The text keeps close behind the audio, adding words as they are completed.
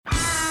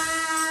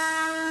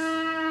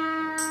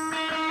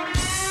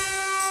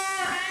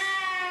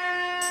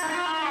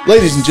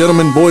Ladies and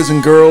gentlemen, boys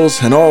and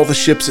girls, and all the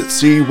ships at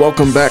sea,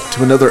 welcome back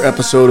to another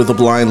episode of the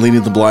Blind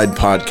Leading the Blind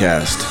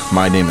podcast.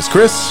 My name is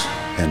Chris.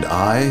 And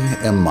I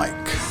am Mike.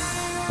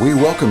 We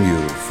welcome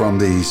you from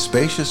the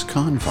spacious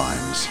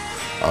confines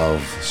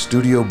of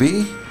Studio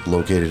B,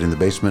 located in the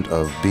basement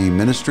of B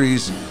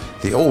Ministries,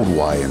 the old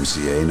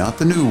YMCA, not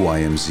the new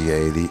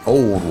YMCA, the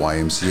old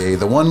YMCA,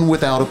 the one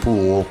without a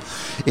pool,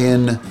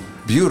 in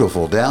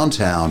beautiful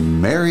downtown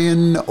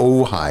Marion,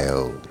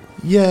 Ohio.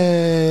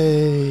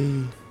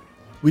 Yay!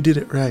 We did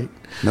it right.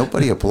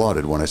 Nobody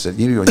applauded when I said,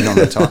 you know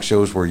the talk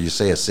shows where you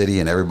say a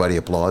city and everybody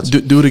applauds?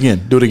 Do it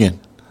again. Do it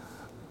again.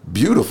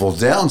 Beautiful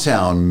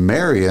downtown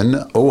Marion,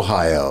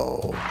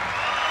 Ohio.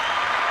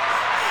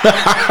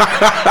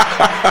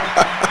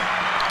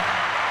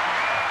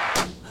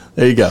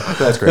 There you go.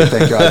 That's great.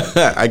 Thank you.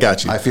 I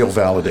got you. I feel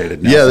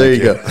validated now. Yeah, there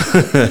you go.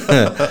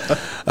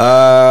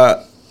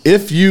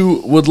 If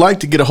you would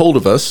like to get a hold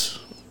of us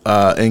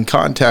and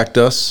contact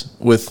us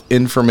with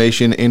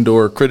information and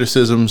or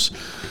criticisms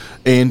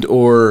and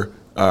or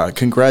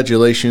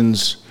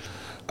congratulations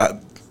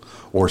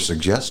or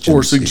suggestions.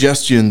 Or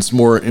suggestions,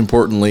 more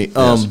importantly.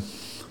 Yes.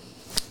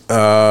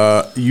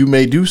 You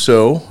may do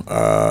so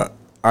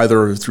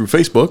either through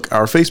Facebook.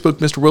 Our Facebook,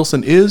 Mr.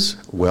 Wilson, is?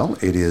 Well,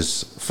 it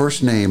is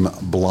first name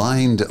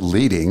Blind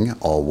Leading,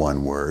 all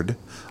one word.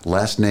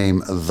 Last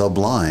name The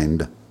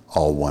Blind,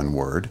 all one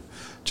word.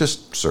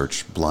 Just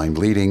search Blind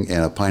Leading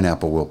and a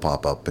pineapple will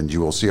pop up and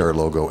you will see our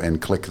logo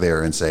and click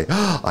there and say,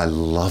 oh, I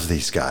love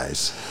these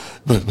guys.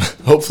 But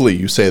hopefully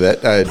you say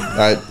that.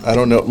 I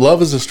don't know.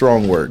 Love is a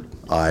strong word.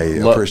 I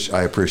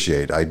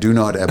appreciate. I do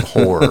not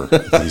abhor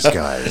these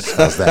guys.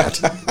 How's that?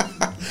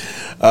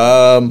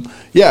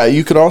 Yeah,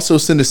 you could also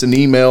send us an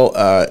email.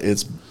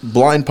 It's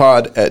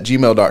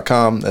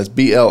blindpod@gmail.com. That's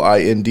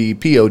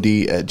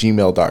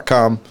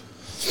blindpod@gmail.com.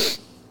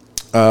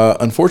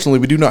 Unfortunately,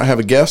 we do not have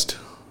a guest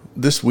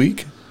this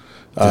week.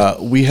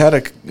 We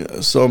had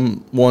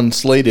someone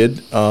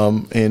slated,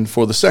 and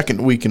for the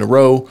second week in a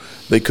row,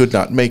 they could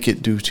not make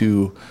it due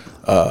to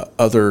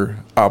other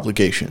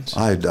obligations.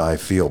 I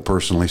feel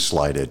personally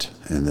slighted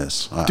in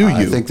this. Do you?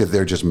 I think that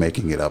they're just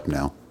making it up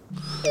now.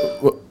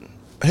 Well,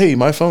 hey,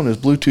 my phone is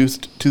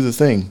Bluetoothed to the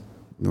thing.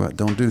 Well,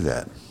 don't do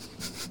that.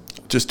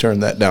 Just turn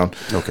that down.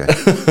 Okay.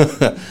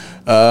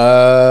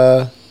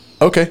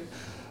 Okay.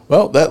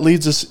 Well, that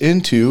leads us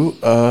into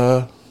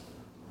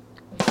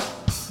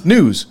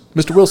news.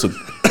 Mr. Wilson,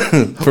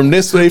 from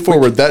this day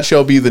forward, that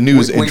shall be the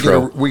news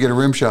intro. We get a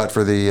rim shot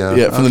for the...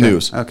 for the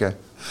news. Okay.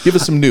 Give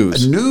us some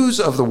news. News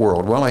of the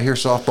world. Well, I hear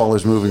softball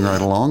is moving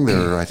right along.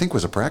 There, I think,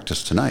 was a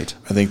practice tonight.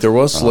 I think there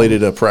was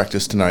slated a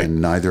practice tonight.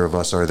 And neither of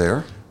us are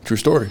there. True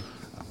story.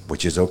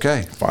 Which is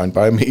okay. Fine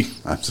by me.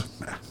 I'm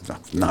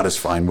not as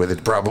fine with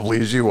it probably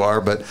as you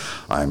are, but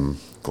I'm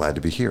glad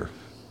to be here.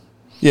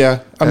 Yeah,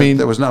 I mean...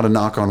 That was not a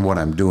knock on what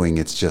I'm doing.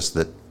 It's just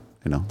that,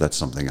 that's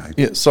something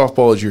Yeah,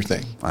 softball is your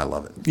thing. I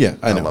love it. Yeah,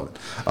 I know. love it.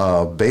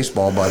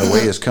 Baseball, by the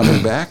way, is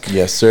coming back.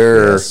 Yes,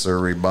 sir. Yes,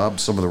 sir,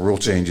 Bob. Some of the rule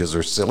changes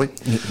are silly.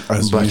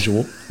 As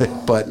usual.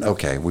 But,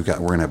 okay, we're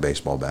going to have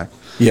baseball back.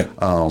 Yeah.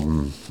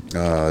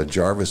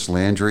 Jarvis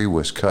Landry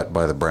was cut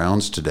by the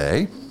Browns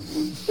today.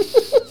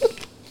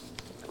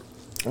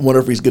 I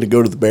wonder if he's going to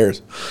go to the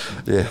Bears.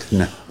 Yeah,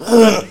 no.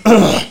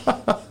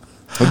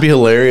 It'd be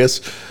hilarious.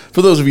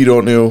 For those of you who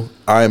don't know,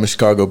 I am a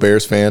Chicago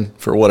Bears fan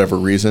for whatever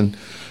reason.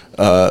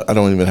 I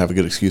don't even have a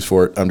good excuse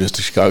for it. I'm just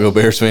a Chicago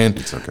Bears fan.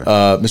 It's okay.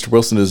 Mr.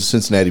 Wilson is a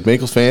Cincinnati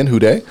Bengals fan. Who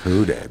day?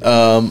 Who day?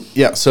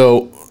 Yeah,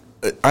 so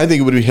I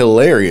think it would be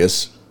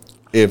hilarious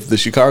if the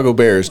Chicago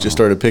Bears just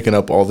started picking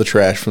up all the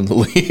trash from the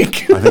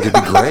league. I think it'd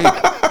be great.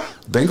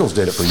 Bengals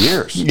did it for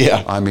years.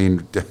 Yeah. I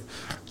mean...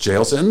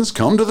 Jail sentence,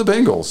 come to the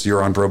Bengals.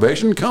 You're on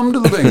probation, come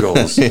to the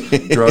Bengals.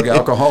 Drug,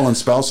 alcohol, and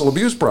spousal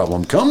abuse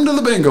problem, come to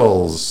the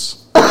Bengals.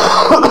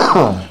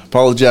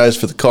 Apologize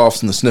for the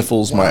coughs and the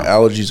sniffles. Wow. My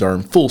allergies are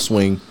in full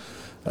swing.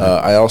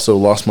 I also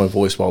lost my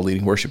voice while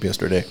leading worship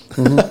yesterday.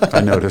 Mm-hmm. I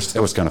noticed. It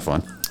was kind of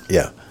fun.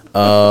 Yeah.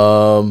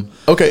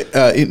 Okay,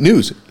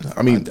 news.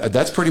 I mean,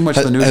 that's pretty much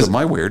the news of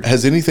my weird.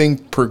 Has anything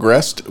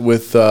progressed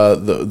with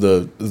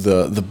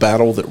the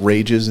battle that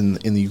rages in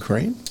the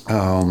Ukraine?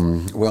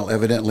 Well,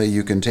 evidently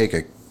you can take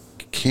a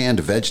canned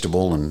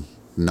vegetable and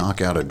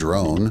knock out a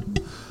drone.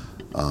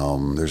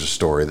 There's a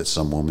story that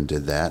some woman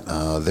did that.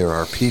 There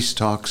are peace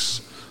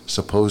talks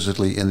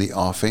supposedly in the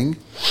offing.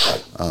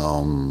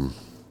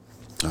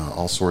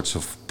 All sorts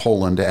of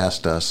Poland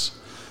asked us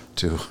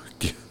to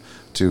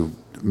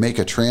make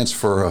a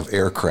transfer of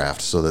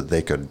aircraft so that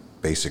they could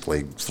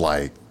basically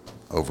fly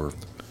over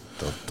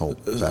the whole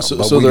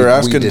battle. So they're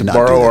asking to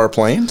borrow our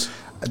planes?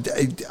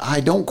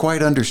 I don't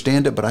quite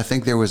understand it, but I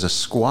think there was a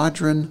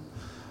squadron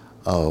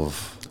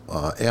of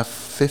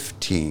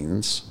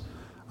F-15s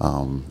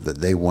that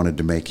they wanted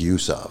to make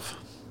use of.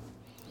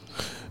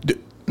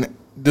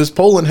 Does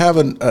Poland have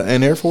an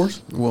Air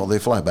Force? Well, they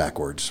fly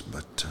backwards,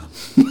 but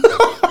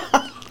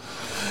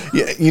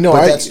yeah,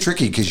 but that's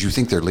tricky because you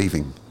think they're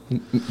leaving.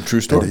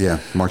 True story. Yeah,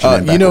 marching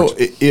in backwards.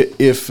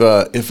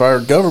 If our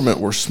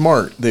government were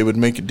smart, they would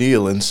make a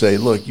deal and say,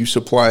 "Look, you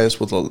supply us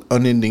with an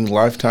unending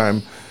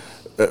lifetime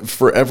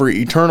forever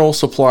eternal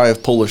supply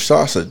of Polish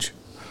sausage,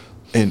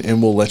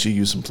 and we'll let you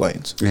use some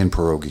planes. And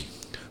pierogi.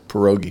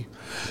 Pierogi.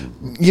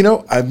 You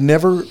know, I've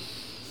never.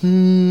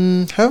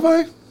 Have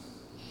I?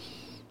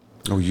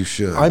 Oh, you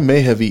should. I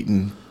may have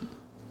eaten.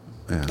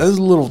 Yeah. Those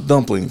little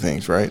dumpling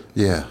things, right?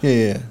 Yeah.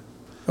 Yeah.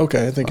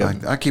 Okay, I think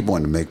I keep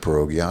wanting to make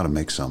pierogi. I ought to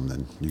make some,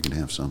 then you can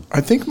have some.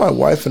 I think my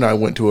wife and I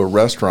went to a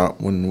restaurant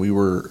when we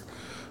were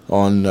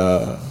on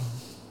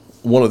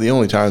one of the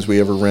only times we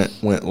ever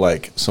went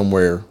like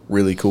somewhere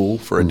really cool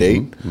for a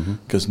date,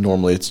 because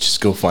normally it's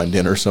just go find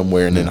dinner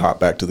somewhere and then hop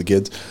back to the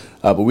kids.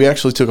 But we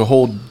actually took a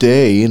whole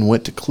day and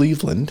went to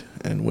Cleveland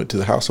and went to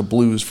the House of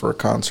Blues for a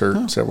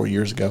concert several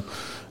years ago.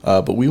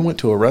 But we went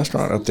to a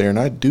restaurant up there, and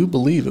I do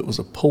believe it was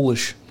a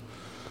Polish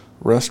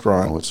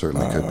restaurant. Oh, it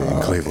certainly could be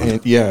in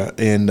Cleveland.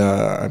 And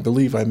I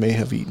believe I may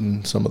have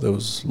eaten some of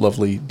those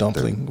lovely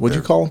dumpling. What'd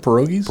you call them?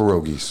 Pierogies?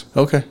 Pierogies.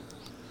 Okay.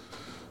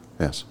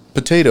 Yes.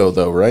 Potato,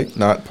 though, right?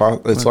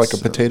 It's like a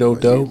potato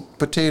dough?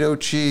 Potato,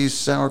 cheese,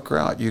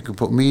 sauerkraut. You can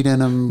put meat in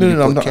them.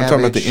 No, I'm talking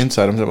about the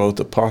inside. I'm talking about what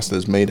the pasta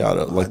is made out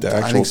of, like the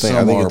actual thing.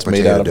 I think it's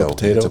made out of a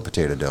potato. It's a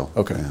potato dough.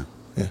 Okay.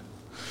 Yeah.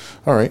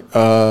 All right.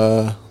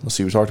 Let's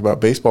see. We talked about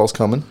baseball's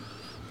coming.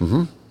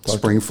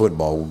 Spring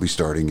football will be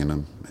starting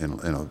in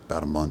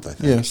about a month, I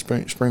think. Yeah,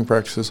 spring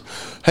practices.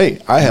 Hey,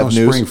 I have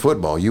news. Spring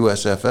football,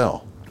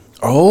 USFL.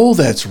 Oh,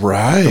 that's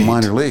right. The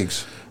minor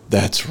leagues.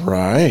 That's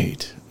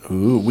right.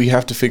 Ooh, we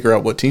have to figure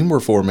out what team we're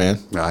for, man.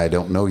 I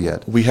don't know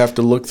yet. We have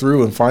to look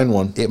through and find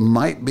one. It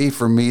might be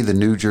for me the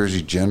New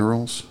Jersey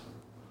Generals.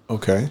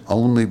 Okay.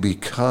 Only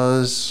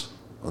because,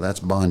 that's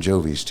Bon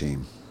Jovi's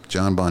team.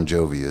 John Bon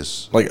Jovi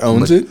is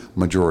owns it?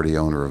 Majority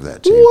owner of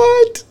that team.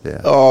 What? Yeah.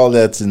 Oh,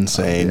 that's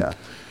insane. Yeah.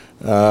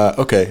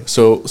 Okay,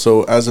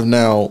 so as of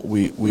now,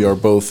 we are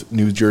both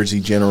New Jersey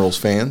Generals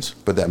fans.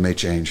 But that may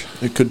change.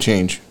 It could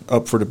change.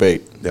 Up for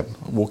debate. Yep.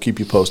 We'll keep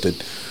you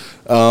posted.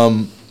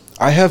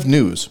 I have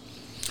news.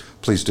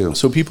 Please do.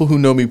 So people who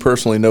know me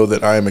personally know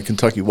that I am a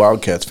Kentucky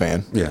Wildcats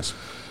fan. Yes.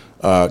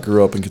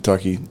 Grew up in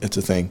Kentucky. It's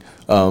a thing.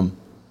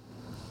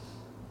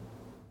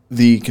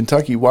 The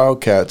Kentucky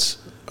Wildcats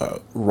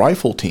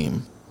rifle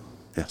team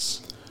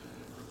Yes.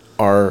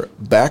 are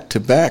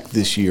back-to-back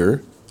this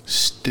year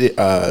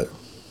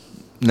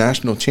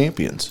national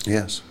champions.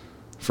 Yes.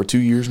 For 2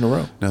 years in a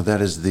row. Now,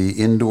 that is the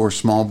indoor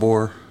small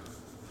bore?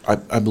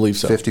 I believe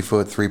so.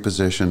 50-foot,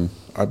 3-position?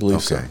 I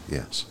believe so. Okay,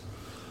 yes.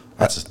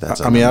 I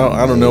mean,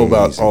 I don't know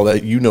about all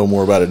that. You know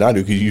more about it than I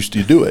do because you used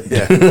to do it.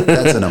 Yeah,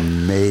 that's an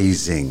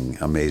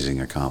amazing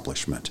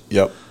accomplishment.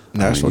 Yep.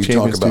 National champions. You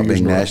talk about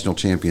being national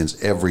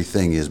champions.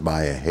 Everything is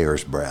by a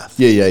hair's breadth.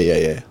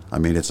 Yeah. I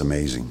mean, it's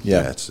amazing.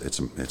 Yeah. It's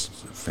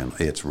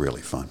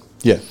really fun.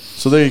 Yeah.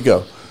 So there you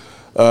go.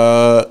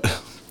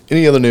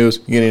 Any other news?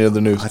 You got any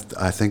other news?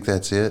 I think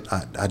that's it.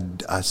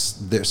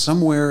 There's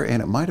somewhere,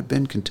 and it might have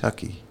been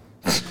Kentucky,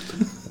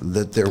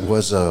 that there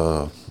was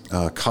a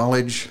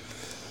college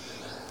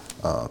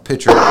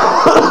pitcher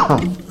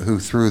who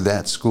threw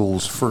that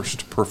school's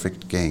first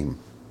perfect game.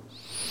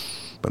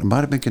 But it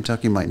might have been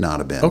Kentucky, might not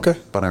have been. Okay.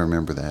 But I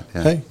remember that.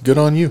 Yeah. Hey, good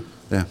on you.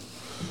 Yeah.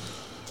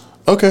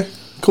 Okay,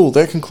 cool.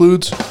 That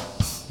concludes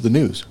the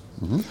news.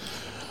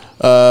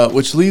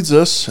 Which leads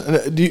us.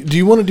 Do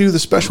you want to do the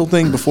special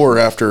thing before or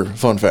after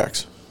fun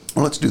facts?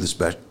 Well, let's do the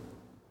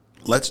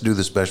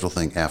special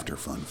thing after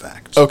fun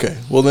facts. Okay.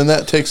 Well, then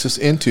that takes us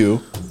into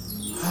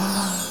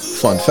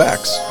fun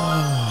facts.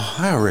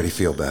 I already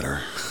feel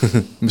better.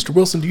 Mr.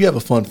 Wilson, do you have a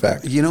fun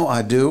fact? You know,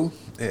 I do.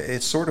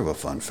 It's sort of a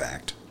fun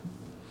fact.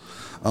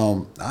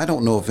 I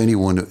don't know if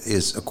anyone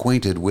is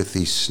acquainted with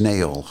the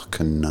snail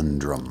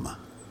conundrum.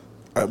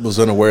 I was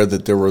unaware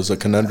that there was a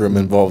conundrum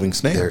involving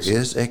snails. There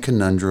is a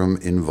conundrum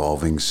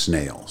involving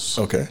snails.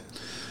 Okay.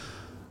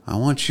 I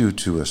want you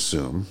to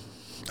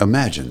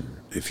imagine,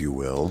 if you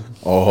will.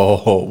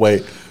 Oh,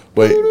 wait.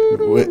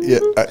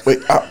 Yeah,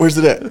 wait. Where's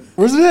it at?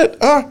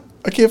 I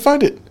can't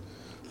find it.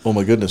 Oh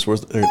my goodness. There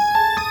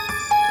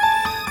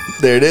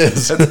it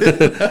is.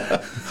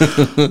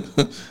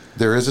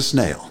 There is a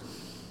snail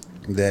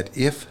that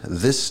if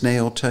this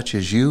snail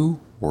touches you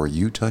or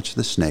you touch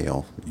the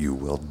snail, you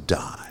will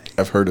die.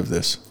 I've heard of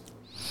this.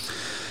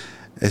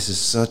 This is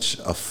such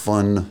a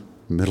fun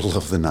middle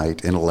of the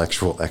night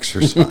intellectual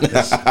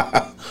exercise.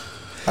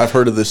 I've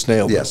heard of this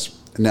snail. Yes.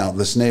 Now,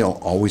 the snail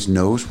always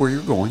knows where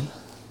you're going,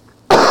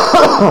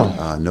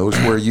 knows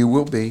where you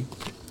will be,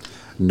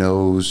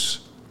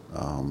 knows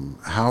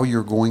how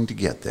you're going to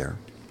get there.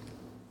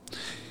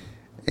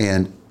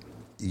 And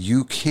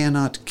you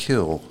cannot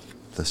kill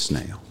the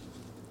snail.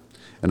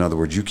 In other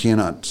words, you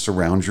cannot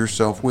surround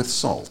yourself with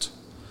salt,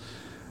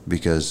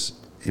 because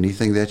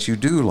anything that you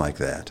do like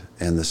that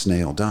and the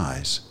snail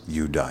dies,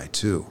 you die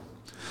too.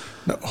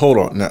 Now, hold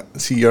on. Now,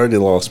 see, you already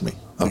lost me.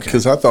 Okay.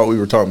 Because I thought we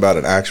were talking about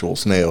an actual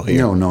snail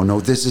here.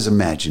 No. This is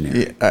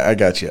imaginary. Yeah, I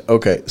got you.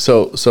 Okay.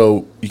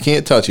 So you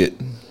can't touch it.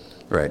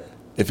 Right.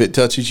 If it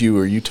touches you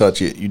or you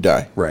touch it, you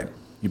die. Right.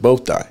 You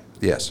both die.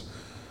 Yes.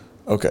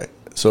 Okay.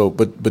 So,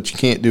 but you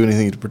can't do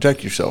anything to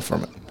protect yourself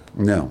from it.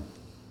 No.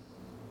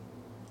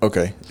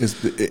 Okay.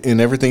 In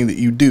everything that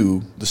you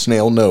do, the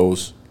snail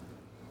knows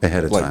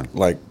ahead of time.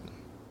 Like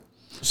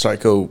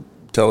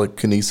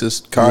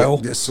psychotelekinesis,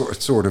 Kyle? Yeah,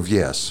 sort of,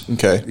 yes.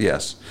 Okay.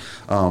 Yes.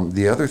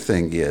 The other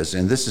thing is,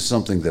 and this is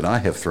something that I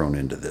have thrown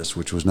into this,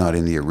 which was not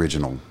in the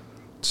original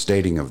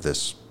stating of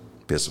this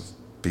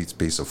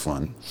piece of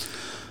fun.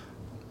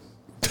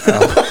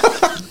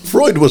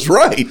 Freud was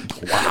right.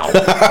 Wow.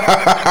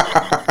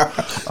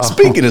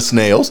 Speaking of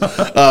snails,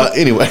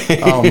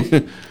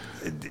 anyway.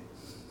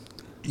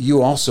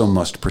 You also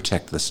must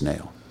protect the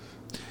snail.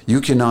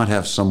 You cannot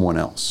have someone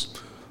else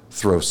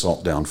throw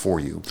salt down for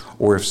you.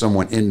 Or if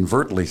someone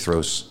inadvertently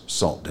throws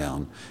salt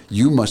down,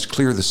 you must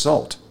clear the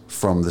salt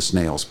from the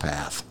snail's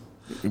path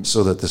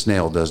so that the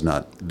snail does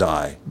not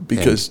die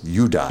Because and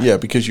you die. Yeah,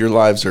 because your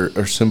lives are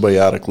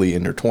symbiotically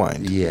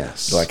intertwined.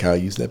 Yes. You like how I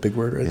used that big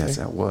word right Yes,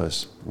 there? that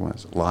was.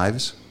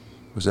 Lives?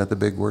 Was that the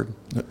big word?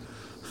 No.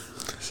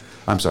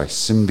 I'm sorry,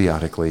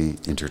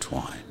 symbiotically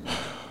intertwined.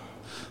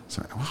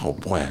 Sorry. Oh,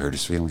 boy, I hurt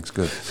his feelings.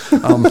 Good.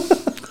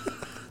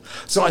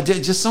 So I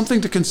did just something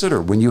to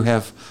consider when you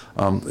have,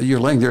 you're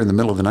laying there in the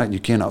middle of the night and you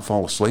cannot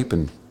fall asleep,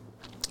 and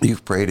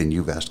you've prayed and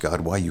you've asked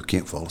God why you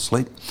can't fall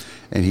asleep,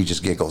 and he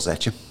just giggles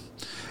at you.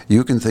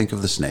 You can think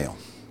of the snail.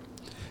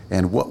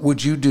 And what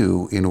would you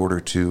do in order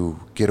to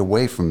get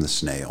away from the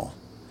snail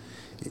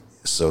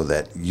so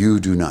that you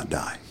do not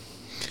die?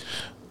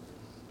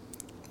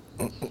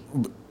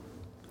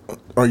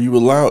 Are you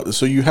allowed?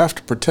 So you have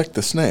to protect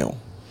the snail,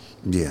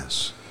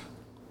 Yes,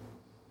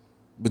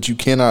 but you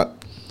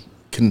cannot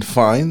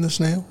confine the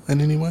snail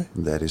in any way?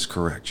 that is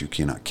correct. You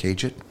cannot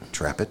cage it,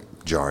 trap it,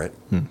 jar it.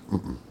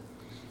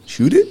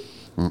 Shoot it?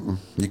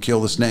 You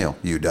kill the snail,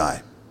 you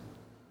die.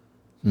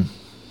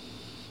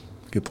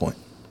 Good point.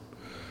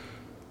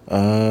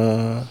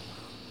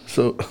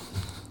 So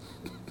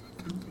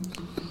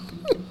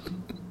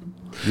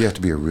You have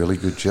to be a really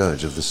good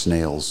judge of the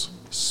snail's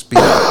speed.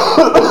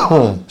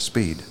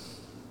 Speed.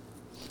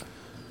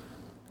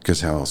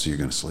 Because how else are you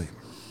going to sleep?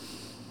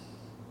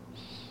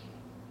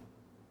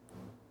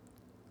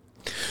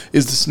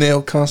 is the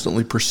snail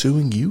constantly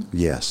pursuing you?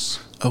 Yes.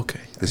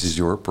 Okay. This is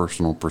your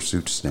personal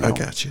pursuit snail. I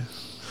got you.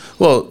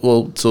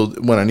 Well, so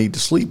when I need to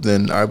sleep,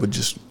 then I would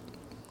just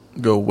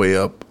go way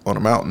up on a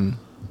mountain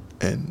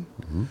and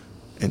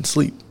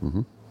sleep.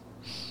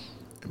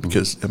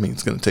 Because, I mean,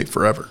 it's going to take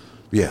forever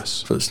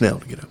Yes. for the snail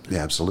to get up there.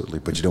 Yeah, absolutely.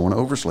 But you don't want to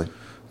oversleep.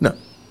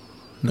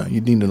 No,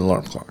 you need an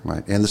alarm clock.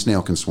 Right. And the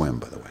snail can swim,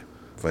 by the way,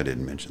 if I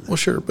didn't mention that. Well,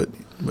 sure, but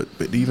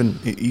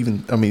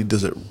even, I mean,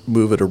 does it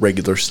move at a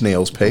regular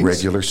snail's pace?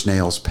 Regular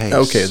snail's pace.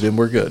 Okay, then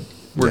we're good.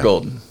 We're Yeah.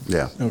 golden.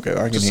 Yeah. Okay,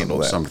 I can Just handle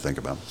that. Something to think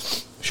about.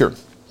 Sure.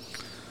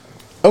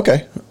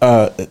 Okay.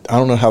 I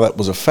don't know how that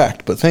was a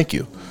fact, but thank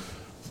you.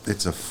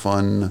 It's a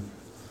fun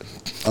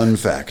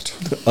unfact.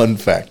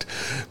 Unfact.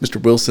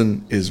 Mr.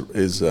 Wilson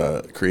is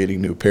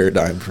creating new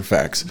paradigm for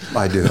facts.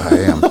 I do. I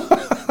am.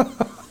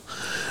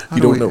 How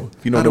do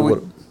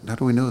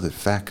we know that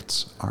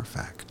facts are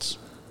facts?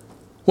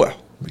 Well,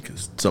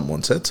 because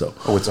someone said so.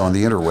 Oh, it's on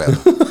the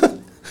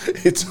interweb.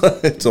 It's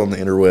on the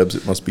interwebs.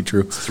 It must be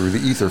true. Through the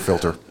ether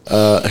filter.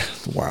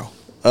 Wow.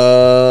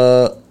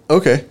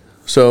 Okay.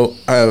 So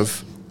I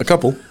have a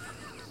couple.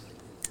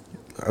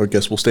 I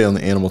guess we'll stay on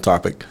the animal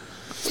topic.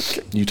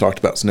 You talked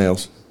about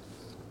snails.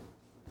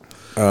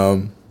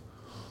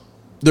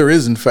 There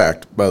is, in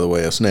fact, by the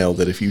way, a snail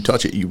that if you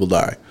touch it, you will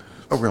die.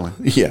 Oh, really?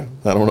 Yeah.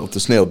 I don't know if the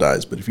snail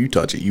dies, but if you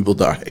touch it, you will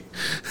die.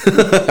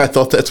 I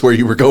thought that's where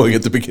you were going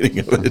at the beginning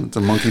of it. It's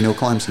a monkey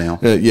no-climb snail.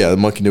 Yeah, the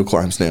monkey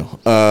no-climb snail.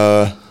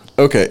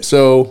 Okay,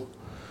 so, all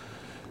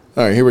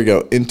right, here we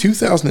go. In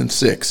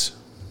 2006,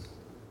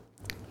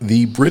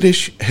 the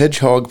British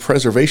Hedgehog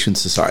Preservation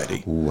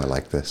Society Ooh, I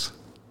like this.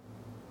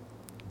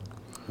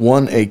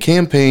 won a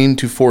campaign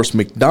to force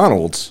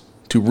McDonald's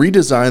to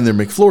redesign their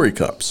McFlurry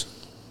cups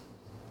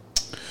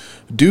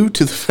due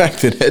to the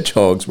fact that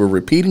hedgehogs were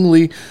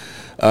repeatedly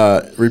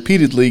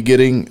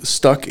getting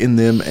stuck in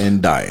them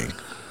and dying.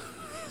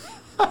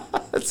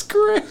 That's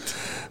great.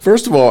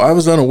 First of all, I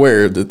was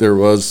unaware that there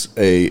was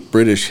a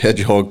British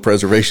Hedgehog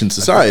Preservation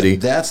Society.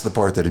 That's the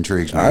part that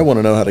intrigues me. I want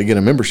to know how to get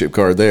a membership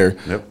card there.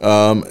 Yep.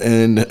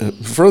 And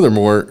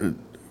furthermore,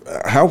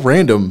 how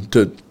random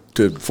to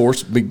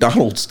force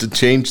McDonald's to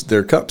change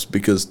their cups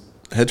because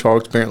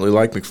hedgehogs apparently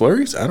like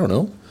McFlurries? I don't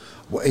know.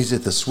 Well, is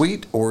it the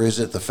sweet or is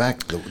it the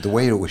fact the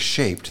way it was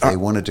shaped? They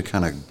wanted to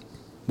kind of.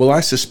 Well,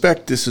 I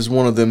suspect this is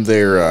one of them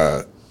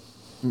there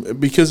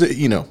because,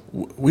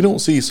 we don't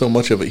see so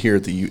much of it here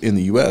in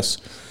the U.S.,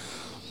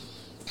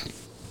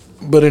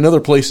 but in other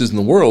places in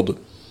the world,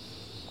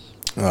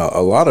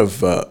 a lot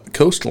of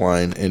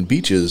coastline and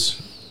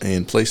beaches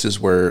and places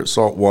where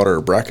salt water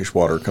or brackish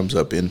water comes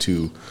up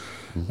into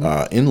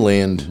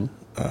inland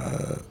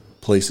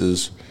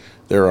places,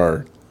 there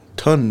are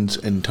tons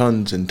and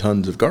tons and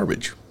tons of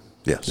garbage.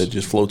 Yes. That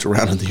just floats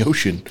around in the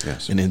ocean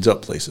Yes. and ends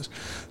up places.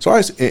 So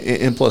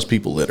and plus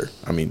people litter.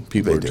 I mean,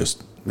 people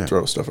just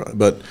throw stuff out.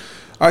 But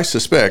I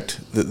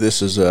suspect that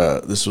this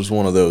was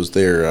one of those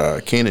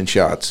cannon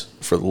shots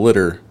for the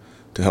litter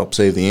to help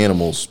save the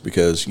animals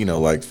because,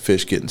 like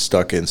fish getting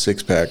stuck in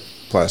 6-pack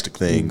plastic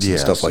things and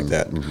stuff like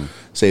that.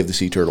 Save the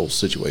sea turtles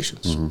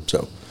situations.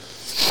 So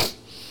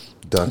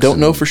ducks. Don't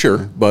know for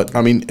sure, but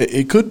I mean,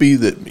 it could be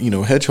that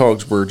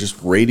hedgehogs were just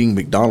raiding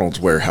McDonald's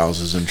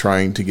warehouses and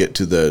trying to get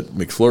to the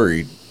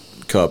McFlurry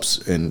cups,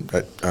 and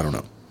I don't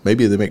know.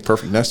 Maybe they make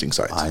perfect nesting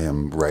sites. I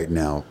am right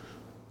now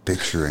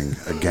picturing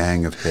a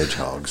gang of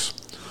hedgehogs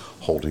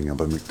holding up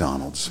a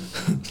McDonald's.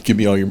 Give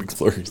me all your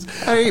McFlurries.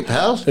 Hey,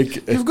 pal,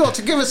 you've got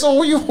to give us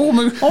all your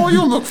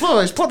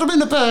McFlurries. Put them in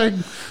the bag.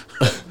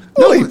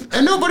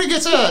 And nobody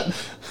gets hurt.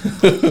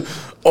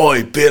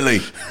 Oi, Billy,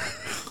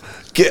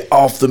 get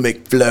off the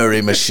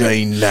McFlurry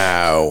machine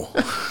now.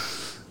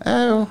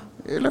 Oh,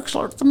 it looks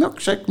like the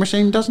milkshake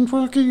machine doesn't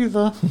work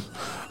either.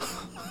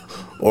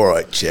 All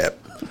right, chap.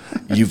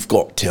 You've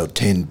got till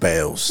 10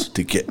 bells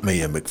to get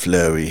me a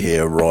McFlurry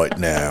here right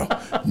now.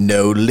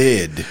 No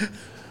lid,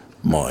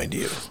 mind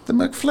you. The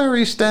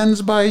McFlurry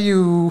stands by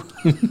you.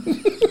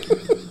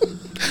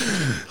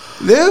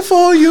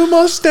 Therefore, you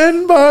must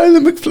stand by the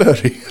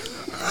McFlurry.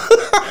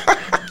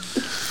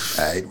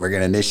 All right, we're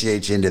going to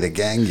initiate you into the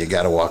gang. You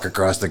got to walk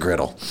across the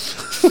griddle.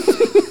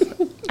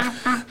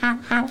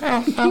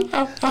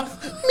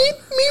 Meep,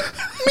 meep,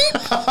 meep,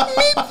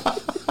 meep.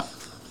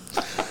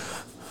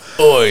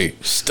 Oi,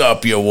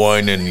 stop your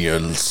whining,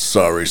 you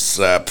sorry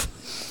sap.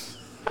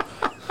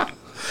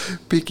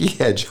 Peaky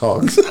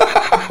hedgehogs.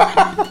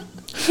 The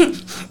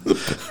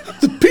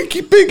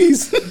peaky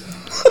piggies.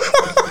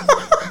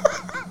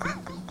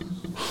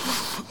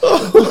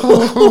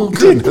 Oh,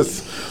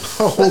 goodness.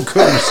 Oh,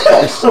 goodness.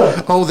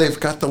 Oh, they've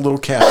got the little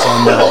caps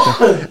on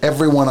now.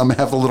 Every one of them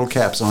have the little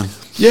caps on.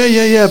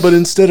 Yeah. But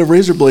instead of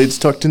razor blades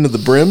tucked into the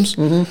brims,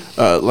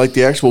 like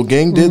the actual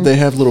gang did, they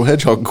have little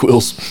hedgehog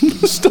quills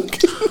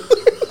stuck in.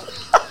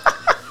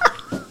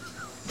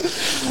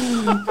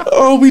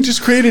 Oh, we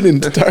just created an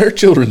entire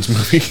children's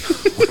movie.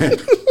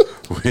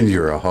 When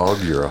you're a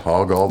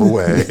hog all the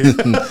way.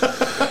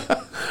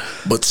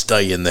 But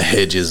stay in the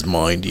hedges,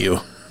 mind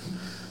you.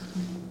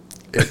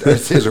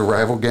 Is a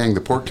rival gang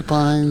the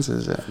Porcupines?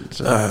 Is that?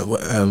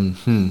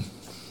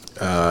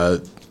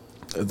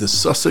 The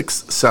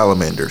Sussex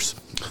Salamanders.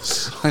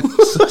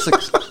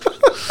 Sussex.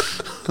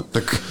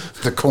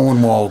 The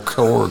Cornwall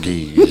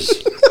Corgis.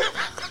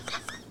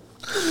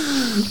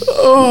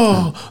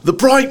 Oh, the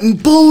Brighton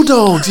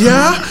Bulldogs,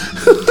 yeah?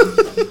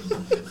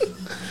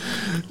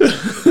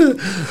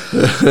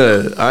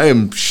 I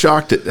am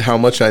shocked at how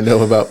much I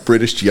know about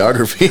British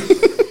geography.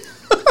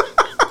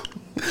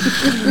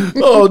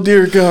 Oh,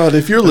 dear God.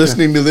 If you're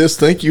listening to this,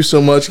 thank you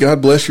so much.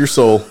 God bless your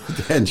soul.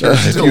 And you're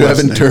still if you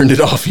haven't turned it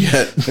off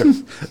yet.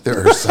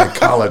 There are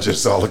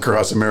psychologists all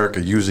across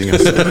America using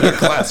us in their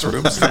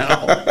classrooms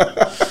now.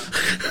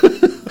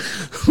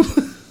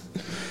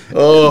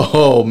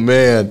 Oh,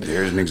 man.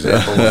 Here's an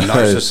example of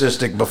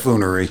narcissistic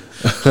buffoonery.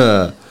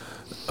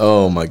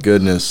 Oh, my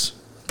goodness.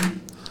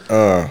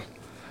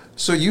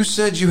 So you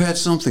said you had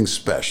something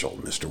special,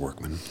 Mr.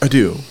 Workman. I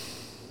do.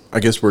 I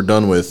guess we're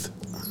done with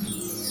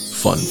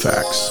fun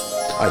facts.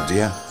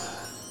 Yeah.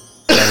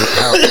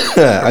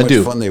 I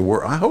do. Fun they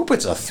were. I hope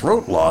it's a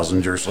throat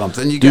lozenge or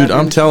something. Dude,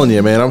 I'm telling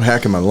you, man, I'm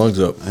hacking my lungs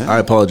up. Yeah. I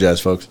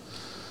apologize, folks.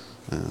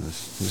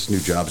 This new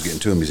job's getting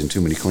to him. He's in too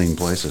many clean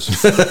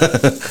places.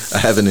 I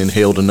haven't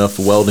inhaled enough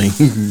welding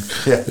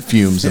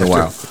fumes in a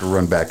while. To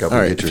run back up. All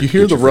right, if you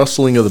hear the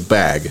rustling of the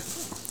bag,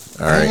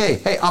 all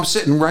right. Hey, I'm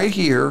sitting right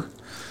here.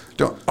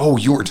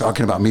 You were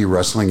talking about me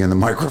rustling in the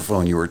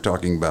microphone. You were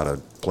talking about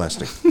a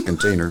plastic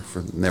container.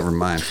 Never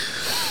mind.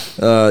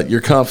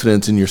 Your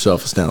confidence in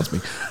yourself astounds me.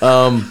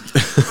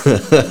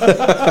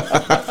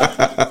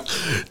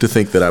 To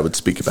think that I would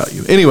speak about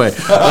you. Anyway.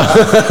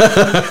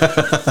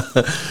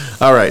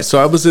 All right. So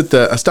I was at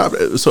I stopped.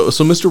 So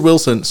Mr.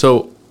 Wilson.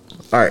 So,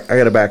 all right. I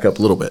got to back up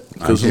a little bit.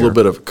 There's a little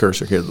bit of a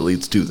cursor here that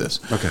leads to this.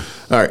 Okay.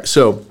 All right.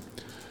 So,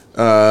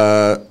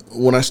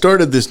 when I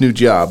started this new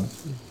job,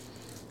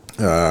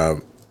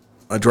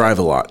 I drive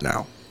a lot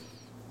now.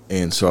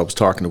 And so I was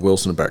talking to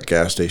Wilson about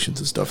gas stations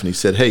and stuff. And he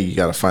said, hey, you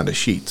got to find a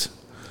Sheetz.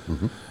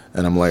 Mm-hmm.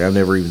 And I'm like, I've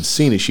never even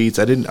seen a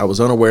Sheetz. I was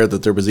unaware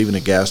that there was even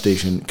a gas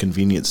station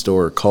convenience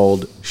store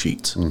called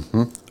Sheetz.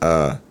 Mm-hmm.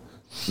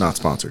 Not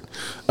sponsored.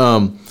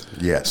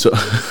 Yeah.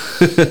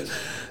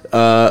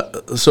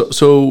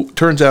 So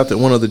turns out that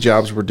one of the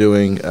jobs we're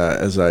doing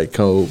as I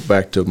go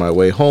back to my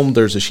way home,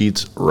 there's a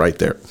Sheetz right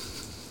there.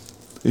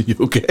 You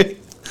okay?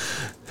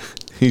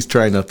 He's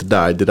trying not to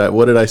die.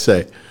 What did I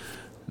say?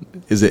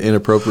 Is it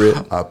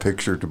inappropriate? I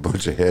pictured a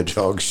bunch of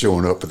hedgehogs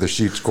showing up at the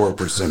Sheetz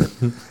Corporate Center.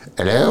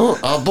 Hello,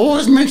 our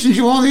boys mentioned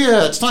you on the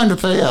air. It's time to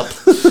pay up.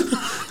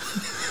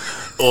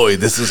 Oi,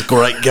 this is a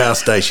great gas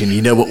station.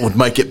 You know what would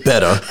make it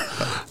better?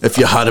 If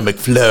you had a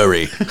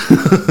McFlurry.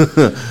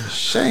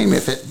 Shame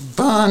if it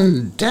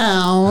burned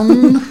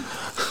down.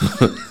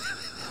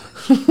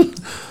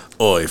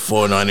 Oi,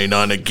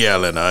 $4.99 a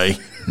gallon, eh?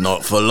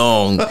 Not for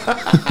long.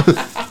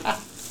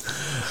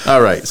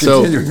 All right,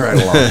 Continuing right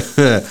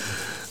along.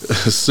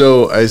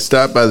 So I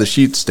stopped by the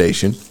Sheetz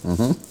station,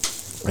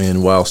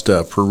 and whilst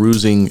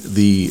perusing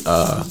the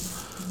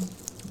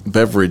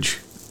beverage,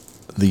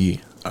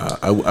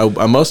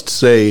 I must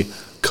say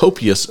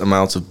copious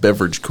amounts of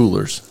beverage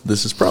coolers.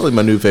 This is probably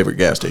my new favorite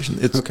gas station.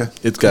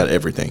 It's got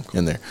everything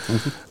in there.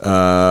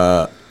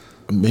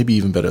 Maybe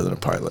even better than a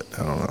Pilot.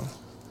 I don't know.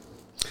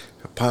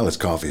 Pilot's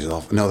coffee is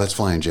off. No, that's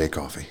Flying J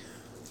coffee.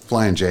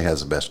 Flying J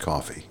has the best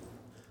coffee.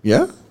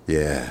 Yeah?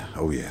 Yeah.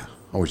 Oh, yeah.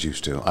 Always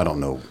used to. I don't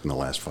know in the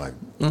last 8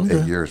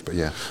 years, but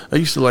yeah. I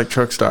used to like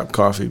truck stop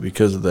coffee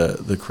because of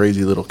the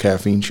crazy little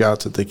caffeine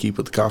shots that they keep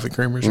with the coffee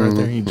creamers right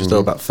there. You just throw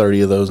about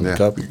 30 of those in the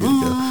cup, you're good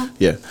to go.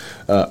 Yeah.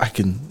 I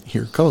can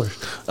hear colors.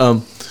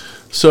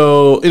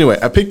 So anyway,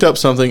 I picked up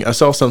something. I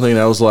saw something, and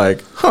I was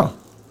like, I'm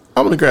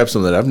going to grab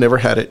some of that. I've never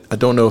had it. I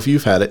don't know if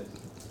you've had it.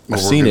 I've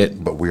seen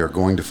it. But we are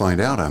going to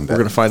find out, I'm betting. We're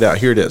going to find out.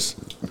 Here it is.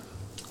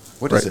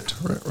 What is it?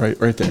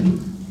 Right there.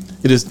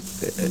 It is,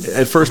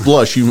 at first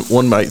blush,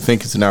 one might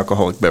think it's an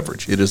alcoholic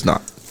beverage. It is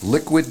not.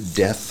 Liquid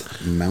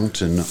Death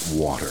Mountain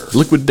Water.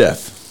 Liquid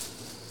Death.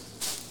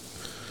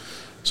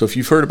 So if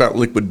you've heard about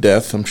Liquid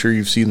Death, I'm sure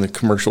you've seen the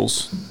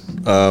commercials.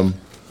 I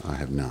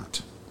have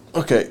not.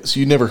 Okay,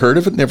 so you never heard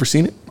of it, never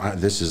seen it?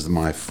 This is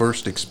my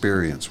first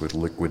experience with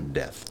Liquid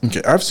Death.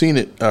 Okay, I've seen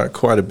it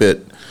quite a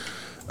bit,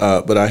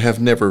 but I have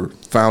never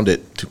found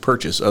it to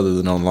purchase other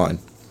than online.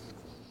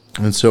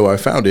 And so I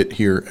found it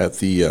here at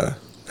the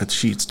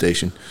Sheet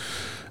Station.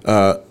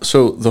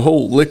 So the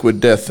whole Liquid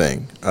Death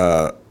thing,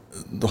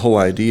 the whole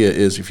idea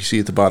is, if you see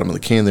at the bottom of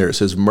the can there, it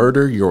says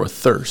 "Murder Your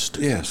Thirst."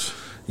 Yes.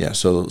 Yeah.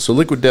 So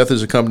Liquid Death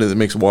is a company that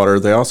makes water.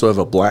 They also have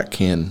a black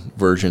can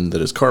version that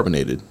is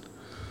carbonated,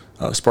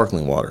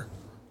 sparkling water.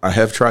 I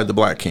have tried the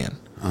black can.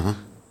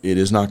 It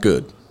is not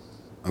good.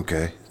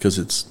 Okay. Because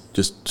it's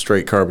just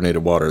straight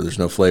carbonated water. There's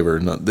no flavor.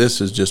 This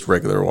is just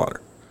regular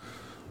water.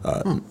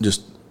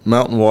 Just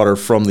mountain water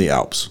from the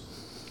Alps.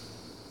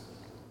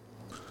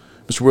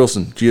 Mr.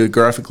 Wilson,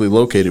 geographically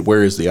located,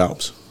 where is the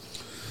Alps?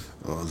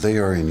 They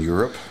are in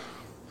Europe.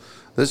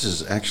 This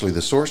is actually,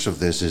 the source of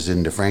this is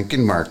in the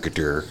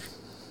Frankenmarketer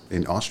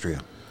in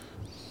Austria.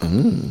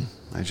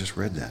 I just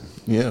read that.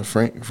 Yeah,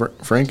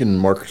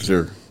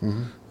 Frankenmarketer,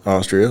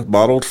 Austria.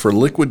 Bottled for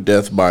Liquid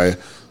Death by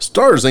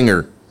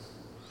Starzinger.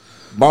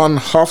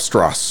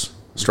 Bonhoefstrasse.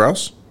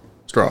 Strauss?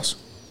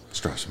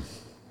 Bonhoefstrasse?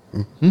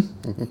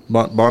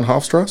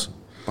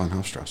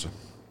 Bonhoefstrasse.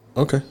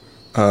 Okay.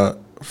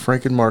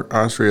 Frankenmark,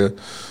 Austria,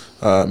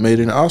 made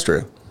in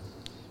Austria.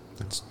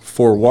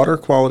 For water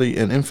quality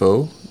and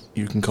info,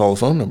 you can call a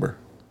phone number.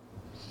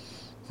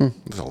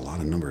 There's a lot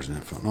of numbers in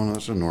that phone. No,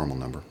 that's a normal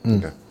number.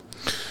 Okay.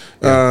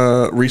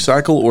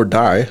 Recycle or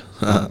die.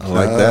 I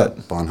like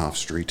that. Bonhoef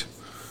Street.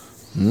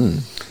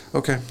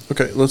 Okay.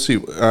 Okay, let's see.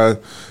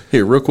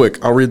 Here, real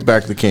quick, I'll read the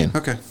back of the can.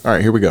 Okay. All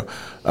right, here we go.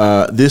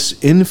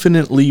 This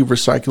infinitely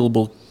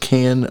recyclable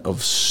can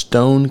of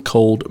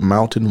stone-cold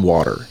mountain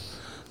water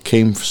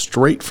came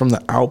straight from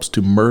the Alps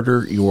to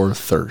murder your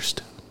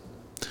thirst.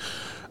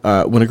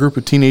 When a group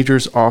of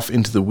teenagers off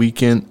into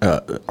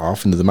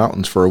the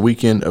mountains for a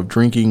weekend of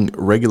drinking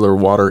regular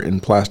water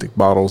in plastic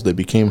bottles, they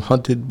became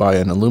hunted by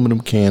an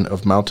aluminum can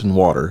of mountain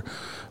water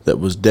that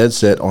was dead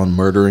set on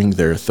murdering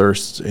their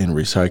thirsts and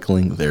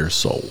recycling their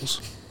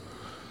souls.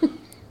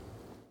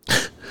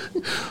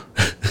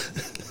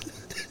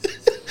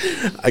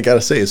 I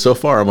gotta say, so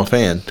far I'm a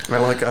fan. I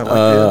like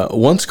it.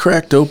 Once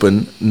cracked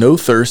open, no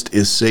thirst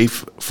is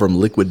safe from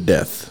Liquid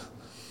Death.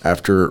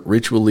 After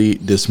ritually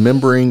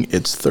dismembering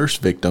its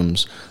thirst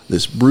victims,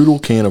 this brutal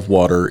can of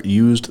water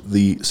used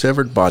the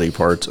severed body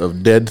parts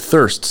of dead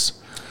thirsts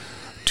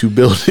to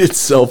build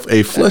itself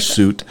a flesh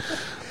suit,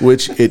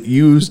 which it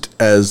used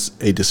as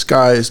a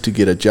disguise to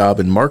get a job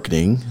in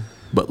marketing,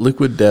 but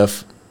Liquid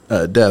Death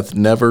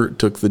never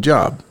took the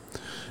job.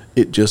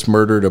 It just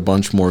murdered a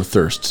bunch more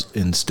thirsts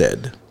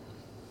instead.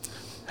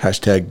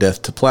 Hashtag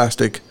death to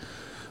plastic.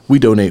 We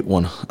donate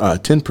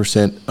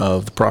 10%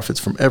 of the profits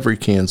from every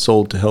can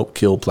sold to help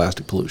kill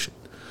plastic pollution.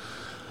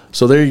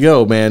 So there you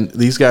go, man.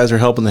 These guys are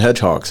helping the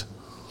hedgehogs.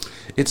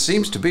 It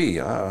seems to be.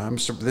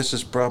 This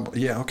is probably,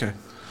 yeah, okay.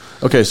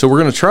 Okay, so we're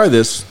going to try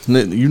this.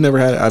 You've never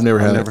had it? I've never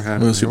had it.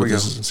 Let's see what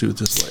this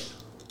is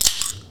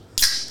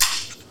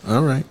like.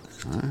 All right.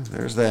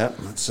 There's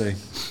that. Let's see.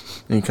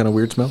 Any kind of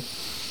weird smell?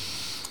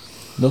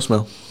 No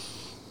smell.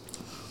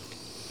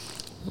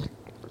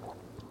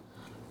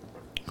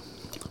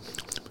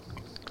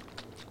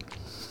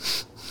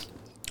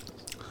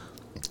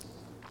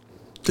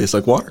 Tastes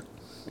like water.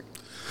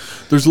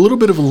 There's a little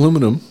bit of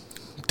aluminum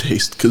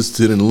taste because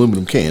it's in an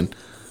aluminum can,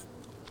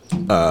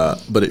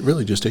 but it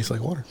really just tastes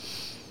like water.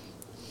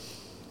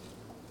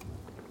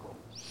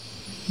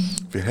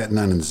 Wir hätten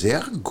einen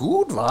sehr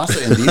gut Wasser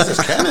in dieses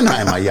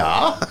Kannenheimer,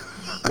 ja?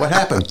 What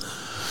happened?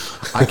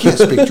 I can't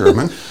speak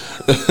German.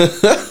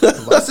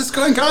 Was ist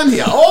going on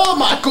here? Oh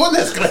my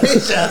goodness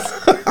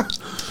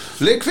gracious!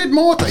 Liquid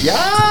motor,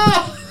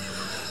 yeah!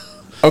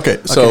 Okay,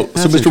 so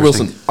Mr.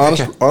 Wilson,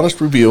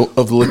 honest review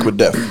of the Liquid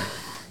Death.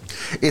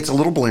 It's a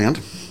little bland,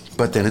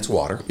 but then it's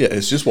water. Yeah,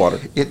 it's just water.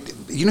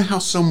 You know how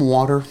some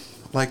water,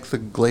 like the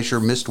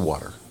glacier mist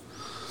water,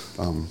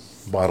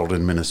 bottled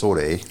in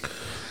Minnesota, eh?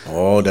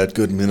 Oh, that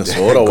good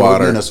Minnesota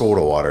water.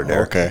 Minnesota water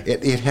there. Okay.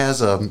 It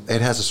has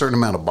a certain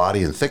amount of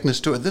body and thickness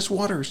to it. This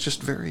water is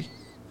just very.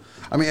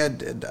 I mean,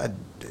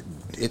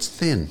 it's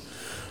thin.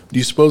 Do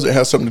you suppose it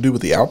has something to do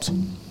with the Alps?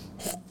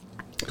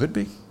 Could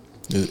be.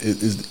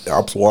 Is the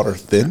Alps water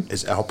thin?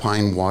 Is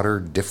alpine water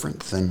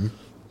different than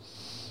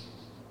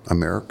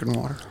American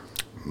water?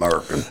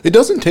 American. It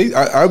doesn't taste.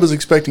 I was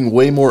expecting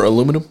way more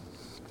aluminum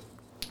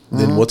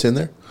than what's in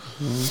there.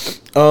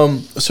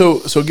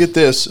 So get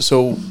this.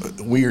 So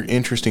weird,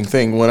 interesting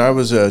thing. When I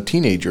was a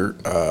teenager,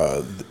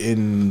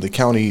 in the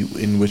county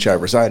in which I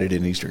resided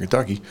in Eastern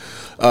Kentucky,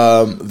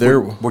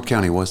 What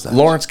county was that?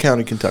 Lawrence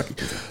County, Kentucky.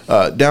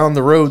 Down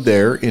the road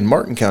there in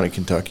Martin County,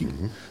 Kentucky,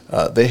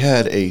 they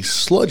had a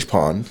sludge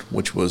pond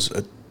which was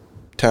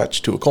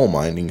attached to a coal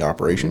mining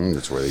operation.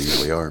 That's where they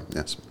usually are.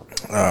 Yes.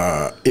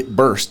 It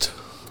burst.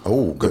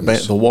 Oh,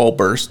 goodness. The wall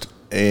burst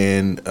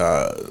and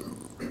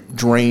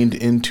drained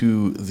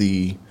into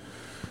the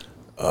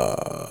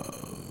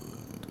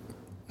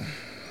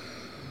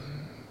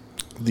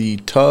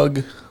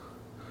Tug.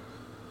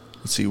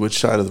 Let's see, which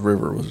side of the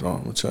river was it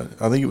on? Which side?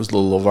 I think it was the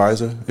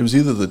Loviza. It was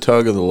either the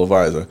Tug or the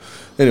Loviza.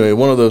 Anyway,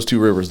 one of those two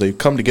rivers, they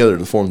come together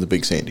to form the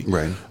Big Sandy.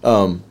 Right.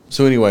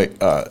 So anyway,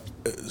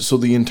 so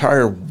the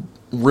entire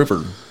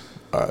river,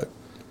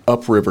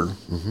 upriver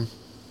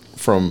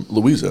from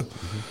Louisa,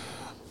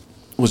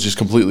 was just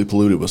completely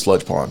polluted with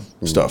sludge pond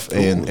stuff,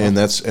 and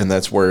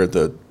that's where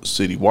the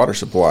city water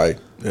supply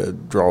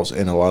draws,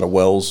 and a lot of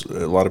wells,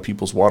 a lot of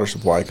people's water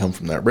supply come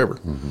from that river.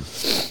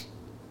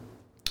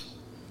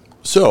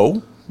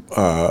 So,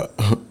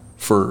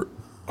 for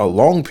a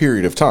long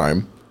period of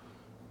time,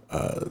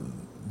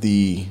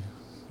 the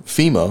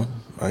FEMA,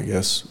 I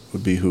guess,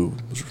 would be who,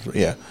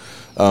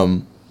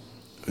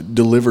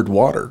 delivered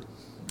water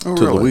to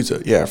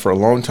Louisa. Yeah, for a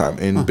long time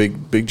in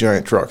big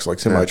giant trucks, like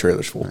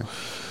semi-trailers full. Right.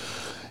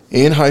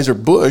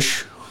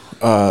 Anheuser-Busch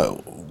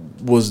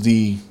was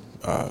the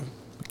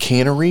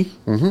cannery,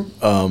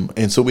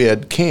 and so we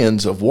had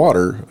cans of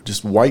water,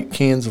 just white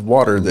cans of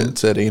water that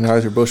said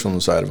Anheuser-Busch on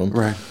the side of them.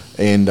 Right.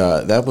 And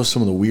that was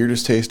some of the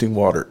weirdest tasting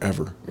water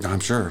ever. I'm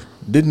sure.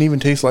 Didn't even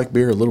taste like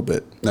beer a little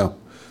bit. No.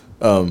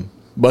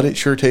 But it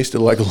sure tasted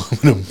like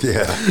aluminum.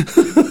 Yeah.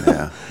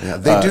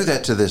 They do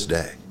that to this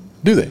day.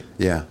 Do they?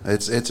 Yeah,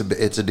 it's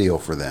a deal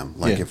for them.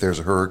 Like if there's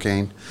a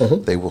hurricane,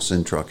 they will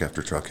send truck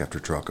after truck after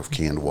truck of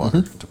canned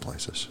water to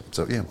places.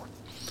 So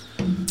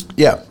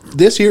yeah.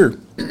 This here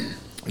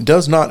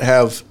does not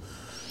have.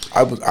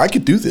 I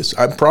could do this.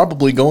 I'm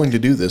probably going to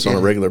do this on a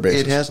regular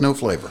basis. It has no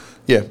flavor.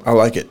 Yeah, I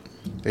like it.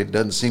 It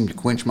doesn't seem to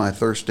quench my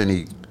thirst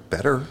any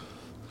better,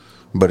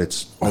 but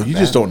it's. You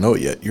just don't know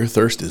it yet. Your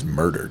thirst is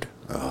murdered.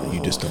 You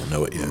just don't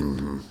know it yet.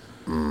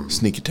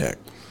 Sneak attack.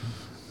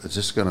 Is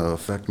this going to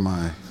affect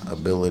my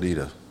ability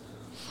to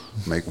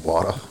make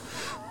water?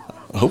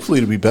 Hopefully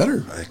it'll be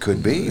better. It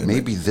could be.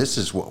 Maybe this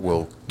is what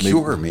will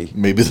cure me.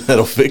 Maybe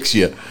that'll fix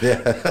you.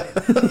 Yeah.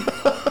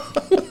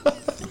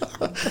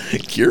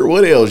 Cure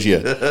what ails you.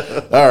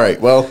 All right.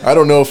 Well, I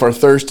don't know if our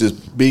thirst is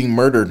being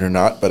murdered or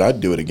not, but I'd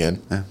do it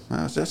again. Yeah,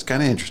 well, that's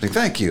kind of interesting.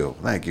 Thank you.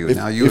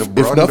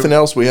 If nothing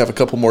else, we have a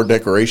couple more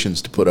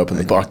decorations to put up in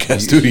the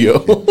podcast studio.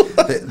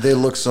 They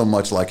look so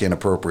much like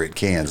inappropriate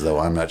cans, though.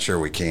 I'm not sure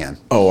we can.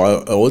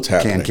 Oh, it's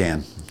happening.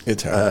 Can.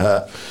 It's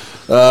happening.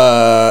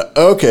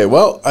 Okay.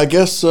 Well, I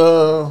guess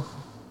I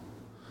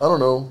don't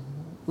know.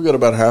 We got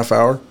about a half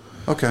hour.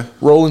 Okay.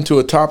 Roll into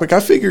a topic. I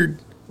figured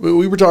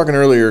we were talking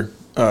earlier.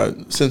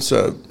 Since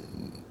the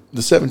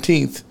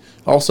 17th,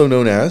 also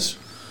known as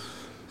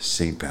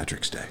St.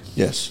 Patrick's Day.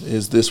 Yes,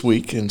 is this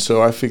week. And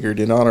so I figured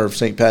in honor of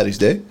St. Patty's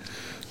Day,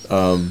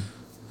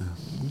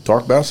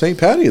 talk about St.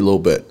 Patty a little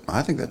bit.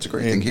 I think that's a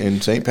great thing.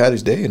 And St.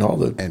 Patty's Day and all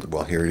the... And,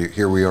 well,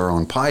 here we are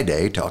on Pi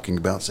Day talking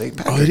about St.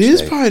 Patrick's Day. Oh, it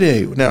is Pi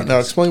Day. Now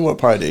explain what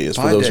Pi Day is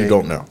for those who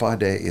don't know. Pi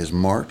Day is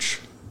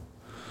March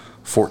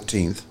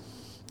 14th.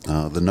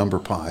 The number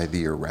pi,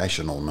 the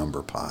irrational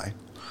number pi,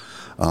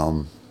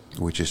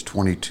 which is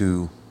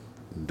 22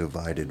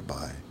 divided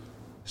by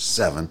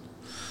 7.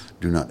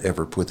 Do not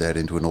ever put that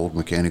into an old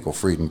mechanical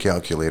Frieden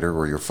calculator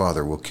or your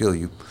father will kill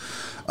you.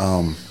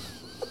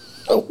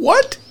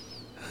 What?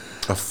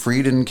 A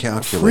Frieden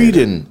calculator.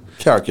 Frieden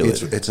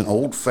calculator. It's an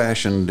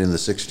old-fashioned, in the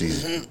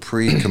 60s,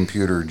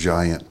 pre-computer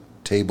giant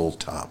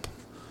tabletop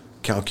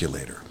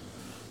calculator.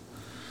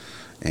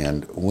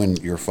 And when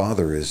your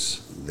father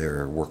is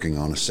there working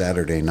on a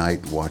Saturday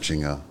night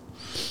watching a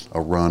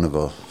run of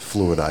a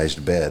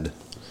fluidized bed,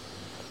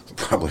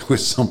 probably with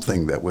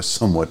something that was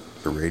somewhat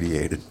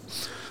irradiated.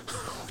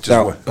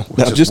 Now,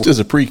 just as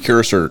a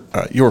precursor,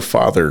 your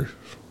father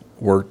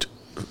worked,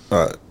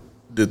 what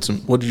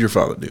did your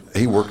father do?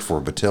 He worked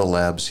for Battelle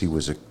Labs. He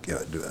was a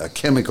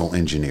chemical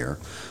engineer,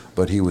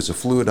 but he was a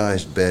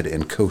fluidized bed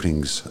and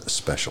coatings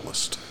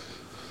specialist.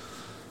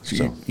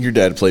 So your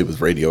dad played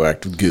with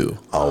radioactive goo.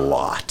 A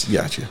lot.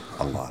 Gotcha.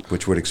 A lot,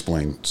 which would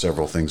explain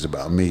several things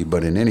about me.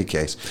 But in any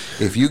case,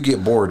 if you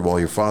get bored while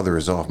your father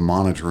is off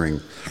monitoring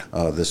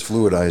this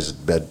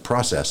fluidized bed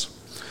process,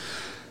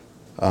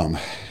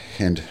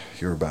 and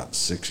you're about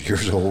 6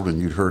 years old and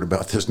you'd heard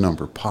about this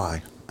number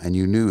pi, and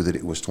you knew that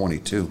it was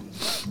 22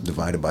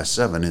 divided by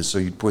 7, and so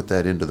you'd put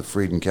that into the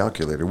Frieden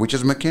calculator, which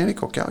is a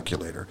mechanical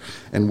calculator,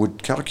 and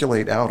would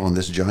calculate out on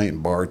this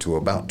giant bar to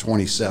about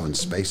 27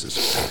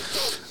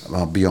 spaces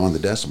beyond the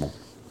decimal.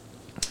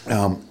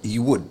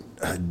 You would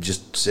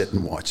just sit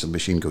and watch the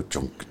machine go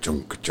chunk,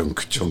 chunk,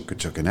 chunk, chunk,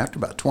 chunk, and after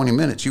about 20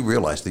 minutes, you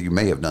realize that you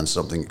may have done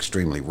something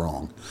extremely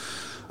wrong.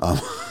 I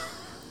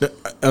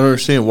don't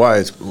understand why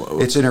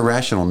it's an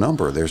irrational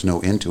number. There's no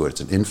end to it. It's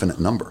an infinite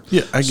number.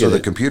 Yeah, I get so it. the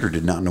computer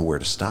did not know where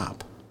to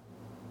stop.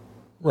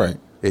 Right.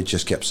 It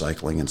just kept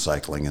cycling and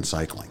cycling and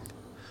cycling.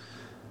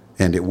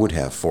 And it would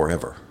have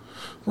forever.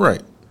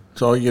 Right.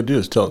 So all you got to do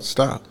is tell it to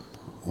stop.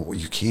 Well,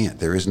 you can't.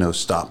 There is no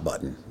stop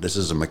button. This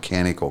is a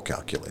mechanical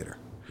calculator.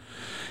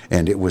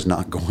 And it was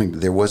not going to,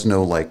 there was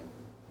no like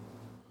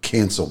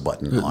cancel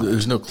button on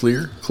There's it. no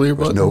clear button?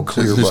 There's no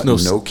clear There's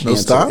button, no cancel.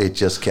 stop? It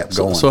just kept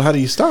going. So how do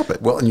you stop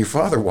it? Well, and your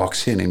father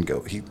walks in and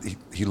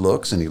he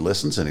looks and he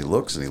listens and he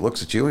looks and he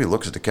looks at you and he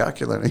looks at the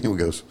calculator and he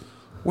goes,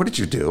 "What did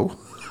you do?"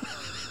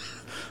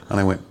 And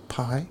I went,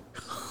 "Pie."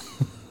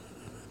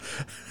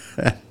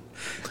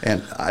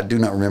 And I do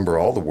not remember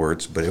all the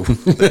words, but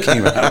it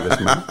came out of his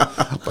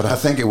mouth. But I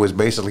think it was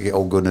basically,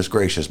 "Oh, goodness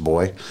gracious,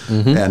 boy."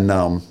 Mm-hmm.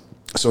 And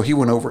so he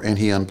went over and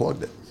he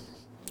unplugged it,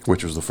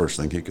 which was the first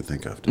thing he could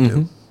think of to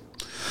do.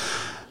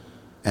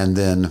 And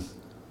then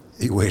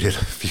he waited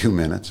a few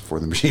minutes for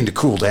the machine to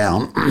cool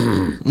down.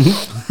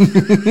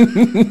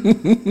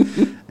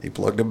 He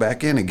plugged it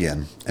back in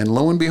again. And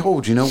lo and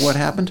behold, you know what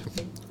happened?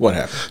 What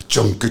happened?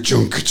 Chunka,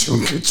 chunka,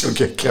 chunka,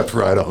 chunka. It kept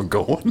right on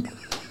going.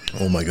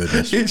 Oh, my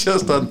goodness. He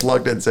just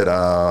unplugged it and said,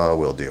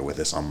 we'll deal with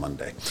this on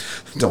Monday.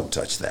 Don't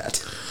touch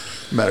that.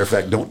 Matter of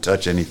fact, don't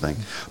touch anything.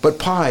 But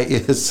pi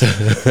is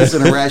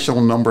an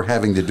irrational number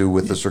having to do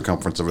with the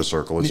circumference of a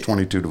circle. It's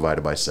 22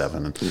 divided by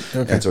 7. And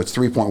so it's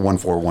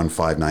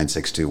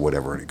 3.1415962,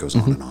 whatever, and it goes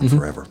on and on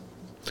forever.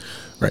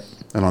 Right.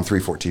 And on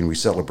 314, we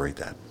celebrate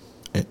that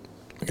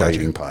by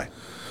eating pie.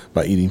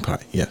 By eating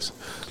pie, yes.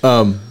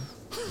 I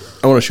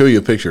want to show you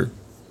a picture.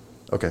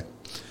 Okay.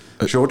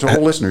 Show it to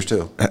all listeners,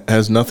 too.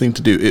 Has nothing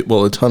to do.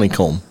 It's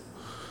honeycomb.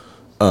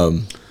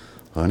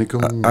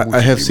 Honeycomb.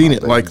 I have seen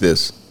it like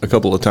this a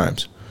couple of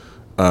times.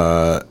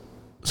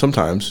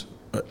 Sometimes,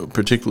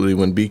 particularly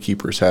when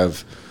beekeepers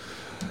have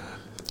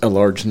a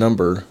large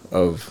number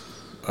of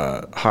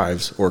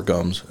hives or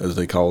gums, as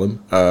they call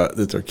them,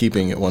 that they're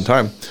keeping at one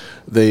time,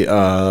 they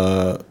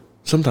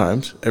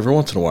sometimes, every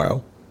once in a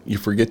while, you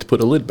forget to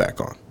put a lid back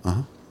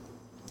on.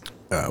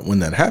 When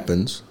that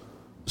happens,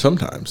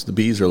 sometimes the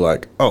bees are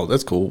like, "Oh,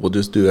 that's cool. We'll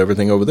just do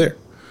everything over there."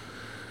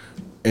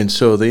 And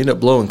so they end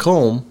up blowing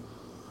comb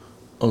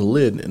on the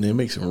lid, and they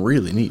make some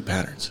really neat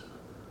patterns.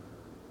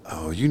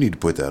 Oh, you need to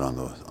put that on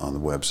the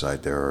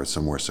website there or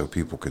somewhere so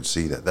people could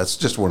see that. That's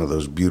just one of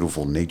those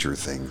beautiful nature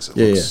things.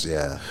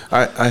 Yeah.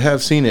 I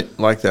have seen it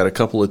like that a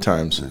couple of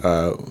times.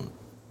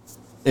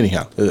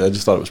 Anyhow, I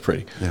just thought it was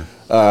pretty.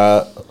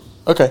 Yeah.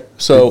 Okay,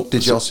 so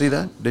did y'all see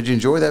that? Did you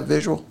enjoy that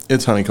visual?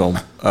 It's honeycomb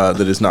that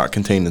is not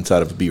contained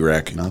inside of a bee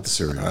rack. Not the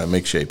cereal. It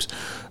makes shapes.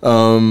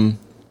 All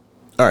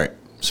right,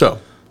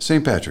 so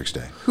St. Patrick's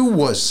Day. Who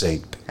was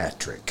St.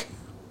 Patrick?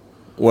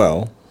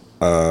 Well,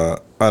 I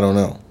don't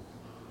know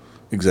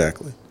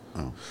exactly.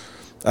 Oh.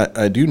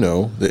 I do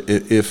know that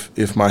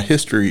if my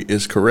history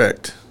is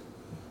correct,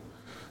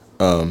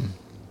 I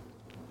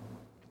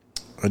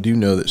do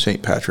know that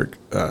St. Patrick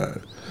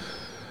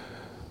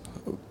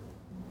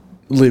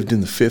lived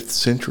in the 5th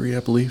century, I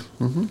believe.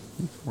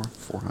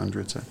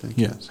 400s, I think.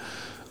 Yes.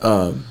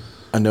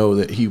 I know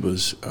that he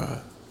was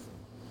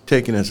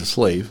taken as a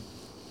slave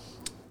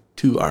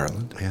to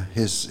Ireland. Yeah,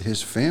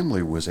 his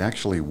family was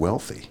actually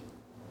wealthy.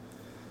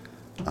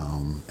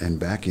 And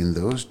back in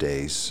those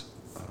days,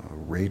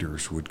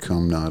 raiders would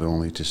come not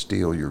only to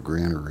steal your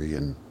granary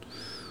and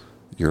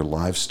your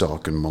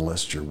livestock and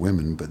molest your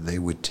women, but they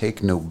would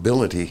take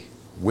nobility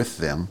with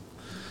them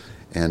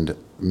and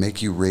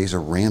make you raise a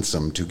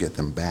ransom to get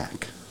them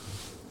back.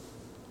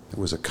 It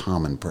was a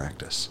common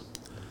practice.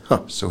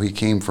 Huh. So he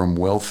came from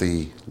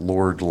wealthy,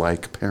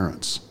 lord-like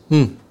parents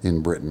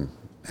in Britain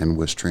and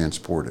was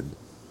transported.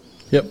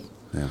 Yep.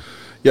 Yeah.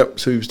 Yep.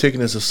 So he was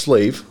taken as a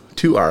slave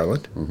to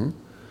Ireland.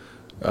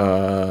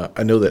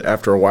 I know that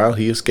after a while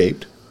he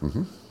escaped.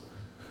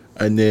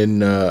 And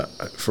then,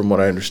 from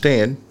what I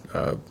understand,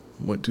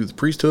 went to the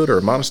priesthood or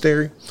a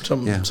monastery,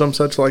 some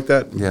such like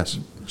that. Yes.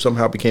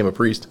 Somehow became a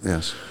priest.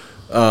 Yes.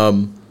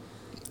 And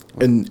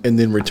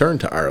then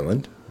returned to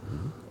Ireland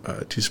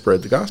to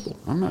spread the gospel.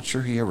 I'm not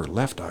sure he ever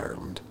left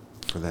Ireland,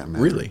 for that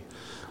matter. Really?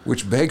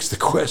 Which begs the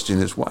question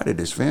is, why did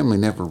his family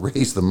never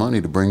raise the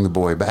money to bring the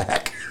boy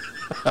back?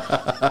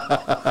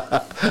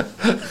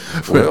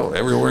 Well,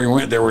 everywhere he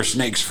went, there were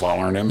snakes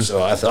following him,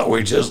 so I thought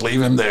we'd just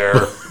leave him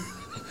there.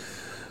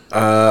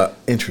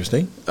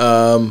 Interesting.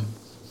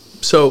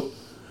 So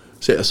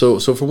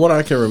from what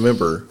I can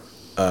remember,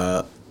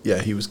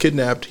 he was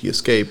kidnapped, he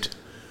escaped,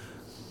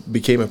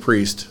 became a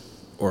priest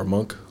or a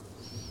monk.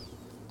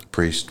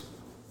 Priest.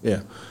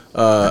 Yeah.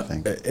 I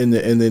think. And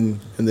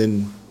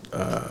then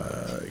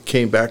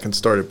came back and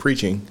started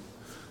preaching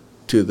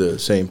to the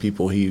same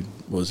people he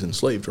was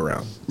enslaved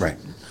around. Right.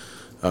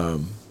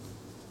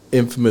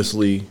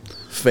 Infamously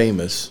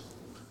famous.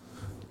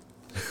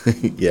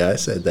 Yeah, I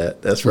said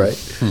that. That's right.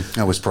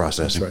 I was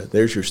processing. That's right.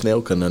 There's your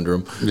snail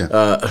conundrum.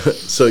 Yeah.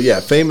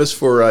 Famous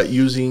for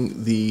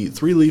using the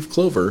three-leaf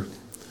clover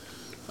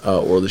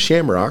or the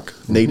shamrock,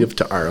 native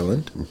to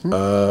Ireland,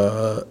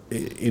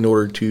 in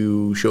order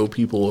to show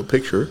people a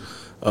picture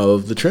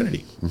of the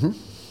Trinity.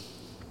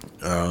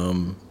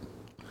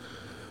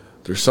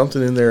 There's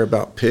something in there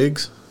about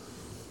pigs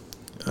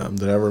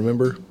that I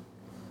remember.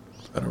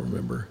 I don't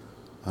remember.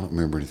 I don't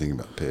remember anything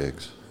about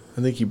pigs.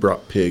 I think he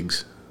brought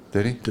pigs.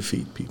 Did he? To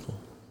feed people.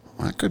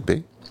 Well, that could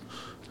be.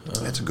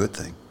 That's a good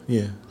thing.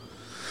 Yeah.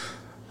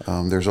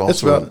 There's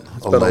also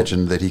a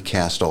legend that he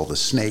cast all the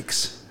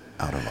snakes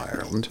out of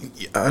Ireland.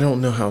 I don't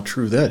know how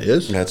true that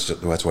is. That's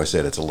why I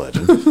said it's a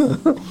legend.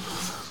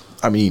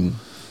 I mean,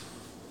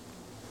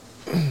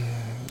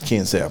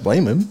 can't say I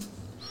blame him.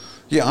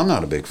 Yeah, I'm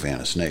not a big fan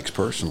of snakes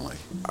personally.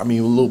 I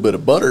mean, a little bit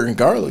of butter and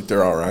garlic,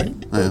 they're all right.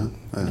 But,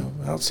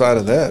 outside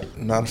of that,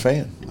 not a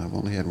fan. I've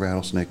only had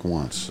rattlesnake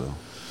once, so.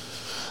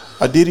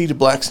 I did eat a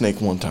black snake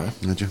one time.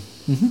 Did you?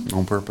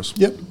 On purpose?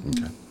 Yep.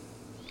 Okay.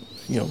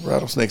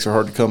 Rattlesnakes are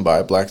hard to come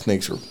by. Black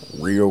snakes are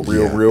real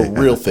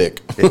thick.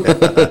 Yeah,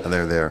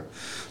 they're there.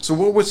 So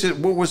what was it?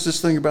 What was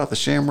this thing about the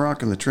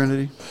shamrock and the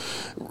Trinity?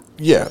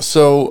 Yeah.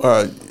 So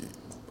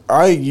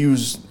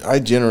I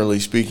generally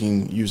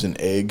speaking use an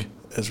egg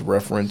as a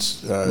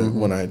reference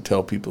when I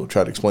tell people,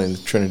 try to explain the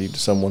Trinity to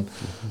someone,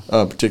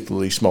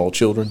 particularly small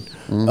children.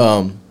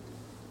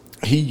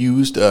 He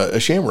used a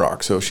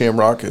shamrock. So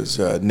shamrock is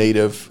a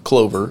native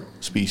clover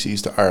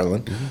species to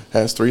Ireland,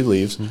 has 3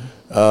 leaves,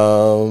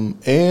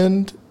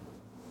 and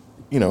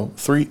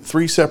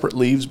three separate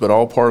leaves, but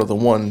all part of the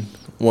one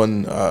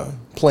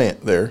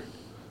plant there.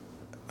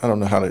 I don't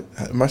know how to.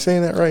 Am I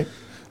saying that right?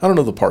 I don't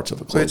know the parts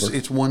of a clover. So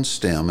it's one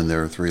stem, and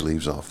there are 3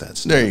 leaves off that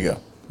stem. There you go.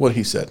 What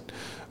he said.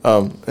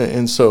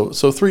 And so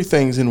 3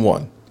 things in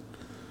one.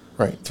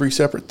 Right. 3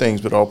 separate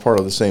things, but all part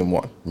of the same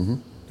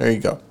one. There you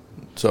go.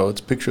 So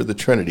it's a picture of the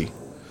Trinity,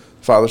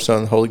 Father,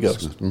 Son, Holy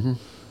Ghost.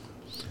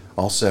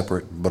 All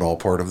separate, but all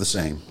part of the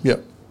same.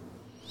 Yep.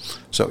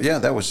 So yeah,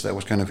 that was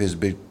kind of his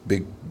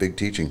big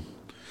teaching.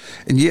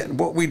 And yet,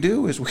 what we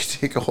do is we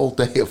take a whole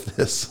day of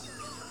this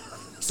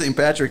St.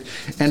 Patrick,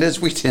 and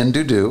as we tend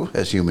to do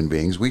as human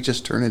beings, we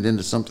just turn it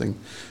into something.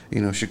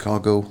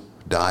 Chicago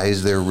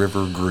dyes their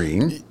river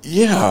green.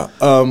 Yeah.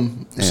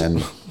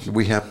 And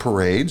we have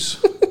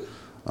parades.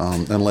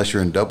 Unless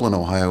you're in Dublin,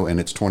 Ohio, and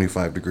it's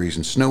 25 degrees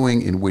and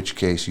snowing, in which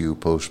case you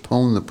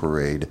postpone the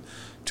parade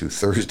to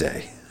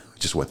Thursday,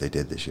 which is what they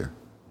did this year.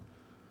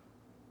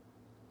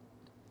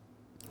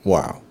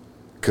 Wow.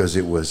 Because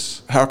it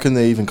was... How can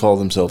they even call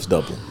themselves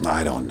Dublin?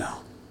 I don't know.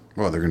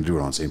 Well, they're going to do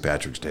it on St.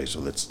 Patrick's Day,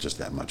 so that's just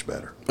that much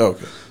better.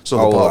 Okay. So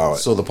I'll allow it.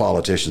 So the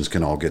politicians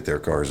can all get their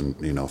cars and,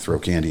 throw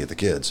candy at the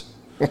kids.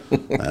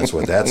 That's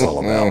what that's all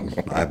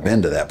about. I've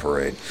been to that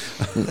parade.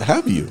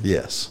 Have you?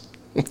 Yes.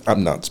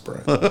 I'm not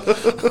surprised.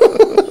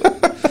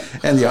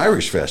 And the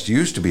Irish Fest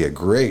used to be a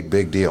great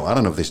big deal. I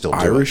don't know if they still do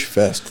Irish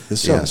Fest.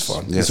 This sounds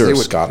fun. Yes, is there a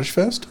Scottish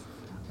Fest?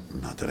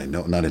 Not that I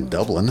know. Not in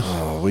Dublin.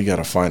 Oh, we got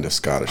to find a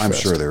Scottish I'm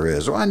Fest. sure there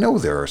is. Well, I know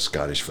there are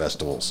Scottish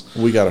festivals.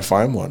 We got to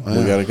find one.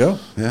 We got to go.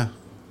 Yeah.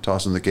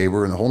 Tossing the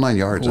caber and the whole 9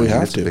 yards.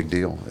 It's a big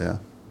deal. Yeah.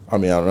 I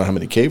mean, I don't know how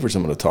many cavers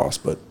I'm going to toss,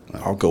 but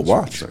I'll go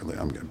watch. Certainly.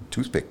 I'm going to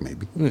toothpick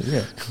maybe.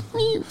 Yeah.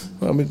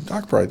 Well, I mean, I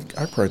could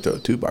probably throw a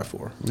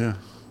 2x4. Yeah.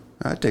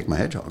 I'd take my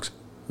hedgehogs.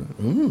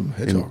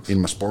 Hedgehogs.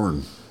 In my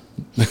sporn.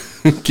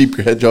 Keep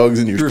your hedgehogs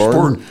in your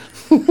sporn.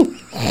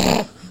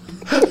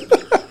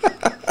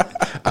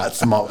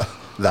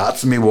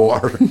 That's me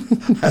ward.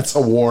 That's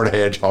a ward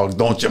hedgehog.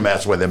 Don't you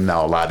mess with him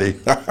now, laddie.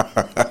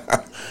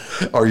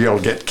 Or you'll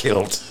get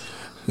killed.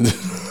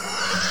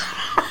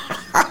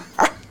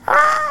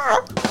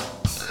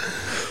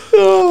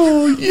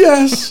 Oh,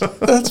 yes.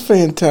 That's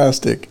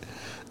fantastic.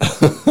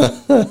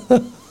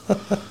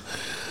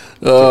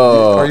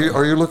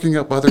 Are you looking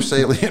up other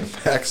salient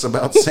facts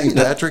about St.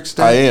 Patrick's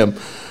Day? I am.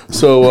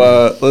 So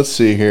let's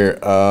see here.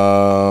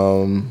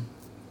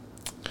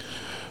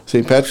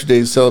 St. Patrick's Day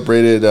is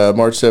celebrated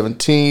March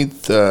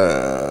 17th,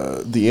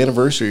 the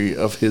anniversary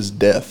of his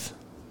death.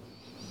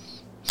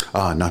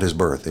 Not his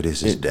birth. It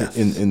is his death.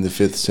 In the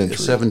 5th century.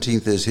 The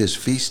 17th is his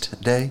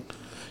feast day?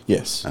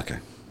 Yes. Okay.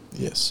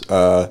 Yes.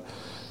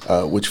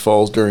 Which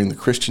falls during the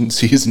Christian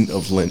season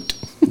of Lent.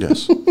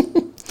 Yes.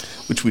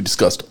 Which we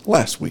discussed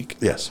last week.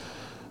 Yes.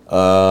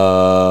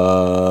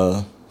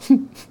 Oh,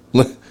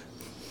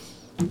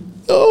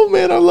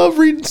 man, I love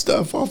reading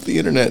stuff off the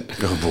internet.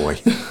 Oh, boy.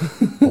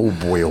 Oh,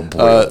 boy, oh, boy,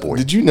 oh, boy.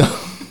 Did you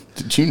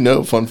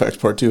know, fun facts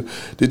part 2,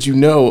 did you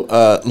know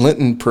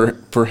Lenten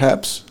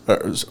perhaps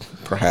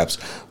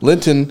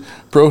Lenten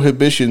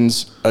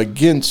prohibitions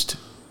against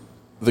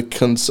the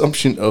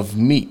consumption of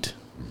meat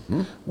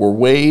were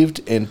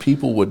waived, and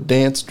people would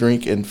dance,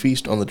 drink, and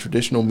feast on the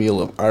traditional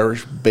meal of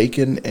Irish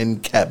bacon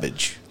and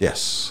cabbage.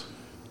 Yes.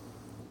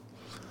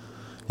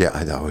 Yeah,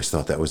 I always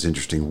thought that was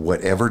interesting.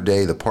 Whatever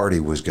day the party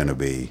was going to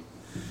be,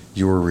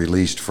 you were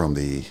released from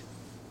the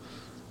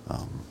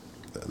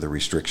the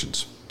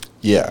restrictions.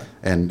 Yeah.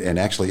 And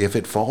actually, if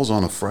it falls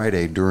on a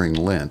Friday during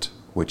Lent,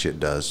 which it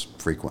does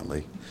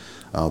frequently,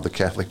 the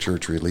Catholic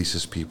Church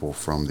releases people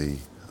from the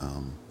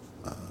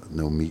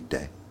no meat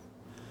day.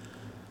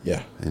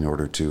 Yeah. In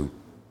order to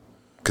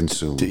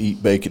consume. To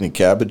eat bacon and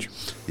cabbage.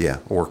 Yeah,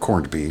 or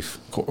corned beef.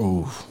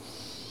 Ooh.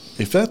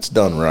 If that's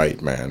done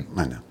right, man.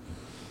 I know.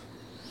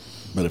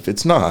 But if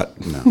it's not.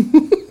 No.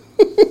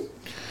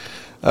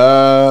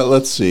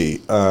 Let's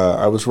see.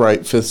 I was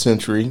right. 5th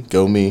century.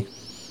 Go me.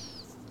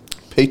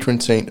 Patron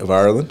saint of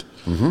Ireland.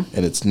 And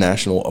its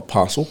national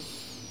apostle.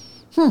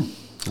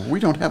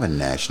 We don't have a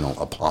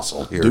national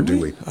apostle here, do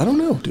we? I don't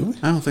know. Do we?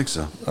 I don't think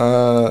so.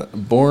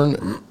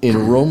 Born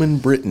in Roman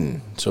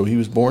Britain. So he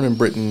was born in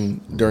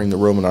Britain during the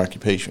Roman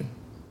occupation.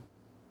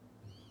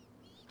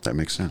 That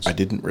makes sense. I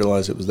didn't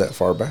realize it was that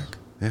far back.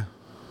 Yeah.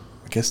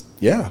 I guess,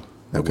 yeah.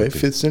 That Okay, would be.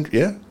 5th century.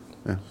 Yeah.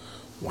 Yeah.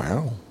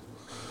 Wow.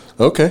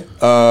 Okay.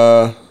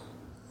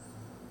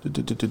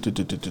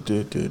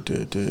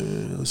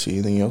 Let's see.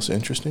 Anything else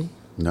interesting?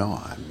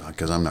 No,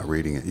 because I'm not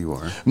reading it. You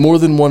are. More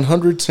than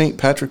 100 St.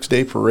 Patrick's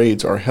Day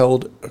parades are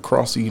held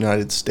across the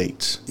United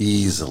States.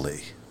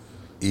 Easily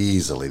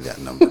that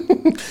number.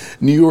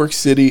 New York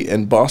City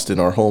and Boston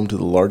are home to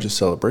the largest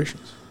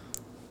celebrations.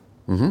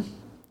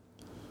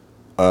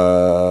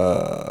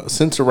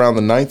 Since around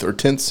the 9th or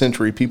 10th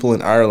century, people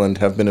in Ireland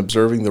have been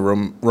observing the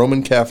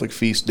Roman Catholic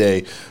feast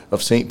day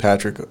of St.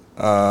 Patrick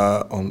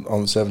on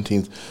the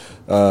 17th.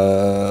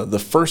 The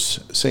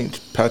first St.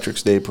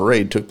 Patrick's Day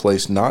parade took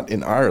place not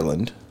in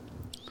Ireland,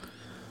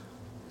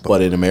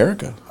 but in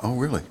America. Oh,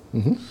 really?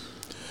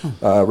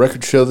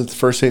 Records show that the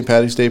first St.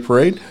 Patty's Day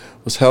parade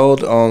was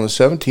held on the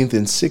 17th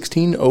in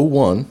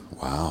 1601.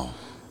 Wow.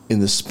 In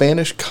the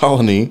Spanish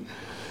colony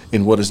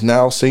in what is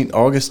now St.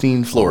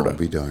 Augustine, Florida. Oh,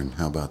 be darned.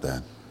 How about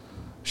that?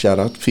 Shout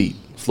out to Pete,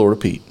 Florida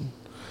Pete.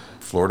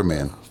 Florida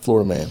man.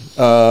 Florida man.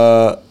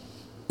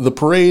 The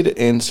parade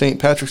and St.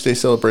 Patrick's Day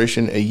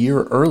celebration a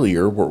year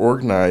earlier were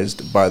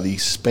organized by the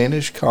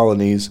Spanish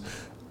colony's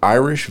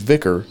Irish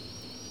vicar.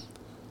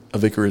 A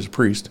vicar is a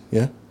priest,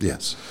 yeah?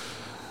 Yes.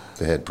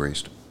 The head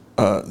priest.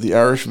 The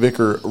Irish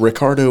vicar,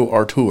 Ricardo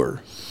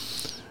Artur.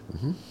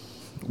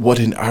 What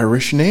an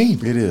Irish name.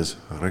 It is.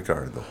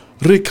 Ricardo.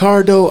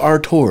 Ricardo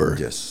Artur.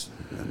 Yes.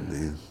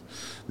 And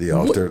the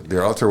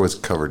altar was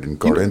covered in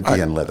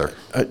Corinthian leather.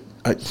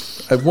 I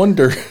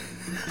wonder...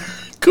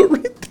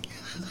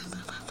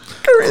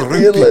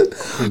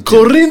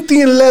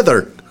 Corinthian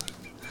leather.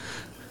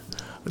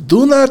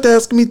 Do not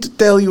ask me to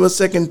tell you a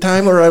second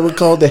time or I will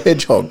call the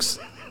Hedgehogs.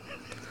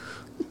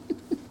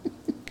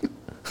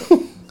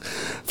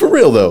 For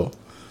real, though,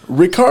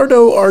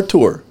 Ricardo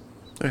Artur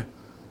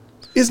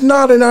is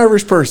not an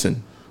Irish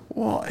person.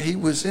 Well, he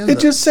was in It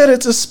just said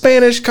it's a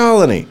Spanish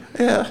colony.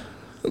 Yeah.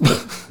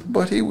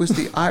 But he was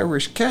the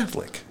Irish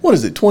Catholic. What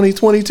is it,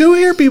 2022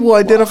 here? People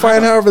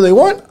identifying however they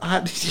want?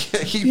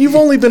 You've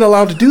only been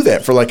allowed to do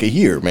that for like a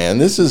year, man.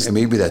 This is And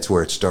maybe that's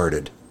where it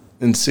started.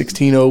 in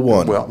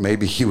 1601. Well,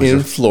 maybe he was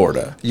in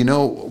Florida. You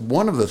know,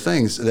 one of the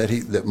things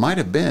that might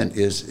have been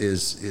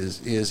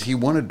is he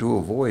wanted to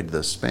avoid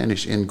the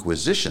Spanish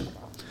Inquisition,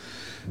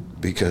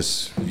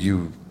 because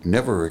you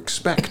never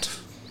expect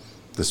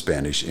the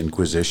Spanish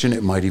Inquisition.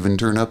 It might even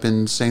turn up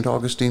in St.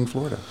 Augustine,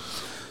 Florida.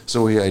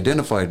 So he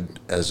identified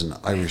as an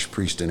Irish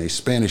priest in a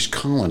Spanish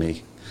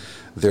colony,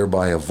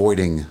 thereby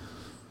avoiding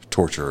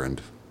torture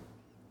and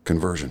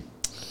conversion.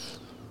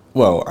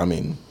 Well, I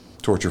mean...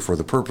 Torture for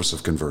the purpose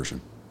of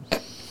conversion.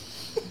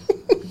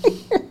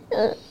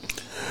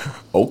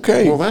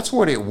 Okay. Well, that's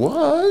what it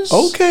was.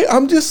 Okay,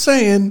 I'm just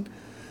saying.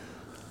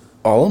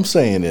 All I'm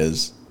saying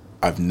is,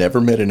 I've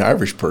never met an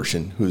Irish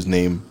person whose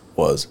name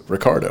was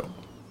Ricardo.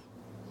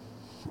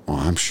 Well,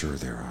 I'm sure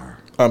there are.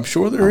 I'm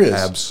sure there is.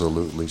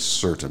 Absolutely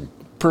certain.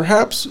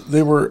 Perhaps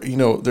they were,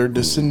 their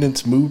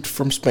descendants moved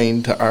from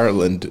Spain to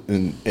Ireland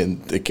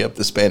and they kept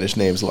the Spanish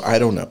names. I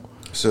don't know.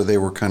 So they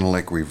were kind of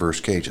like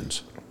reverse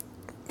Cajuns.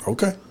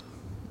 Okay.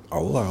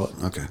 I'll allow it.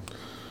 Okay.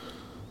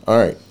 All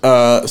right.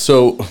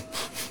 So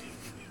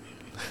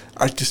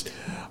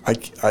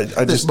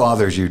This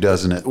bothers you,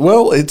 doesn't it?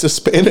 Well, it's a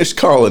Spanish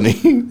colony.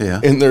 Yeah.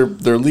 And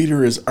their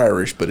leader is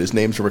Irish, but his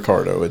name's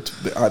Ricardo.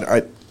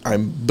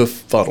 I'm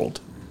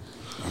befuddled.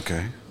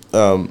 Okay.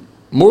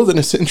 More than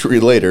a century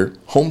later,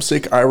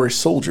 homesick Irish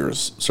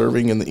soldiers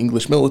serving in the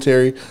English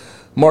military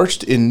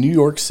marched in New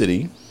York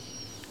City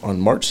on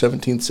March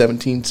 17,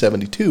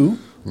 1772,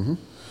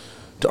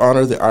 to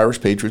honor the Irish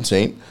patron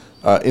saint.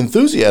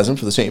 Enthusiasm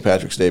for the St.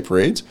 Patrick's Day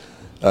parades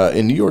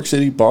in New York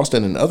City,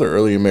 Boston, and other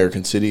early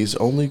American cities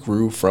only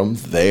grew from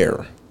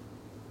there.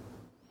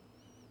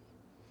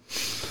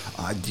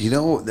 I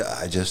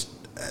just,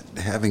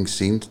 having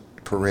seen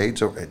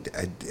parades,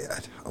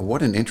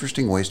 what an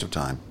interesting waste of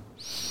time.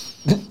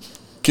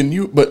 Can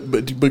you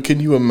can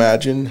you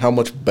imagine how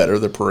much better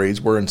the parades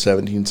were in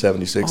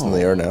 1776 than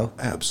they are now?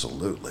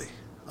 Absolutely.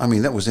 I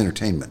mean, that was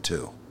entertainment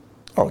too.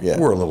 Oh yeah,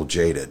 We're a little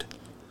jaded,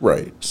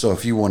 right? so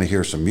if you want to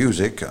hear some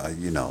music,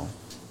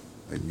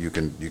 you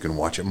can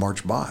watch it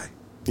march by,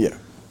 Yeah.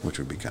 which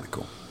would be kind of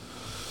cool.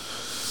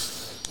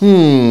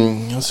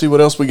 Let's see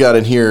what else we got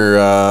in here.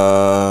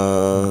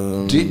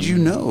 Did you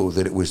know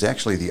that it was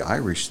actually the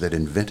Irish that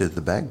invented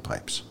the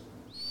bagpipes?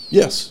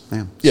 Yes.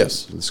 Yeah.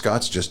 Yes. The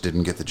Scots just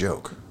didn't get the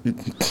joke.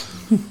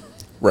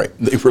 Right.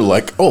 They were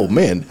like, oh,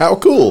 man, how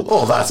cool.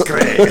 Oh, that's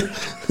great.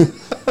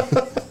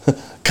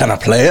 Can I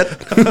play it?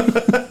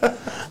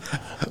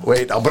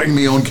 Wait, I'll bring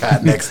my own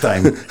cat next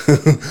time.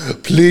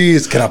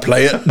 Please, can I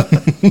play it?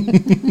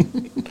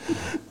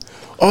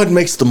 Oh, it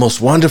makes the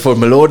most wonderful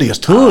melodious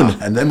tune.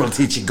 And then we'll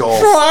teach you golf.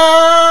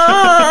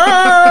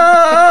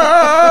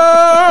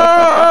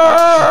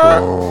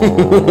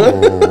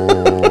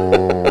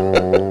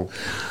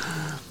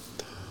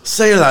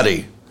 Say,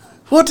 laddie,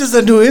 what does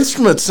the new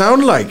instrument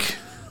sound like?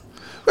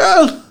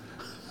 Well,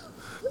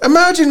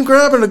 imagine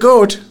grabbing a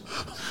goat.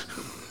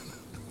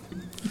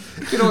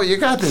 You know, you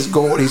got this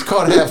goat, he's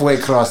caught halfway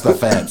across the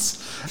fence.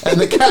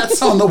 And the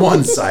cat's on the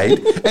one side,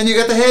 and you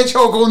got the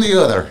hedgehog on the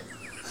other.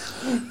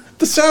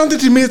 The sound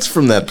it emits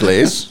from that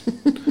place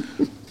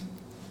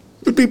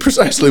would be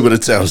precisely what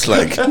it sounds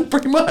like.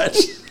 Pretty much.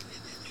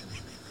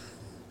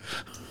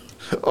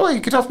 Oh, you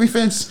get off me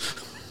fence.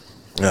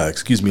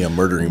 Excuse me, I'm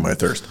murdering my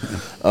thirst.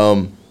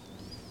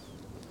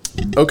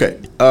 Okay,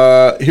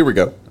 here we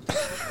go.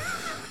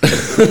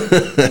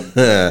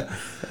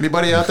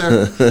 Anybody out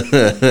there?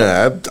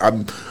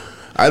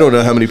 I don't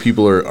know how many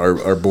people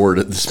are bored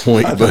at this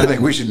point. I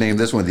think we should name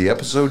this one the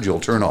episode you'll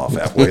turn off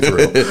halfway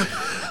through.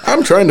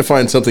 I'm trying to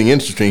find something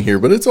interesting here,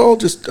 but it's all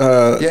just...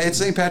 yeah, it's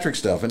St. Patrick's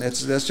stuff, and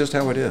that's just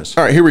how it is.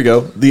 All right, here we go.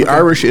 The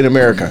Irish in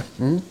America.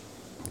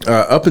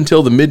 Up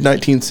until the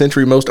mid-19th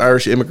century, most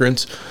Irish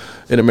immigrants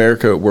in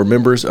America were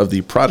members of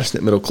the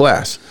Protestant middle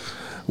class.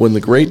 When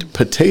the Great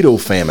Potato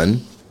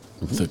Famine...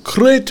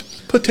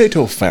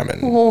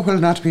 Oh, we'll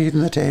not be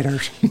eating the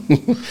taters.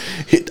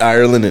 hit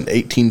Ireland in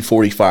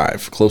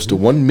 1845. Close to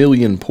 1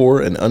 million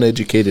poor and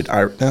uneducated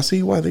Irish... Now,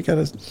 see why they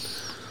got to...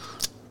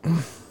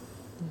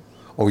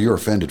 Oh, you're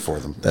offended for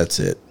them. That's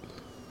it.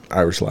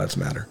 Irish lives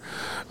matter.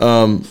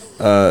 1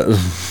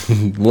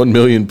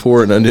 million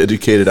poor and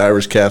uneducated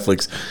Irish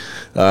Catholics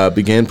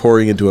began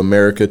pouring into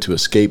America to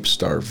escape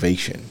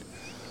starvation.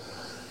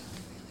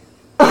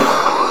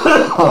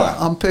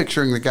 I'm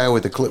picturing the guy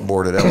with the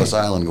clipboard at Ellis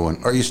Island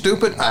going, "Are you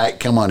stupid? All right,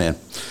 come on in."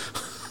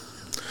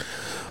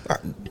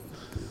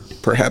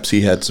 Perhaps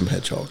he had some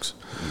hedgehogs.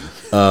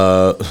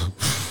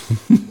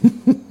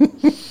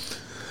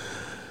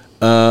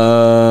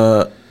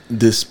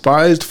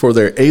 Despised for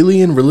their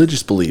alien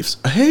religious beliefs.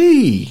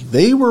 Hey,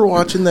 they were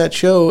watching that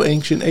show,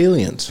 Ancient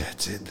Aliens.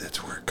 That's it.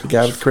 That's where it comes The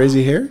guy with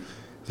crazy hair?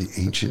 The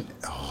ancient...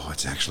 Oh,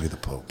 it's actually the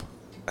Pope.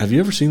 Have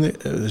you ever seen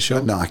the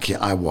show? No, I can't.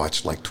 I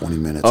watched like 20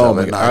 minutes Oh of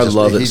my it. God, I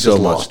love it so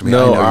much. Lost me.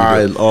 No,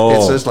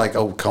 It's just like,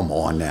 oh, come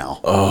on now.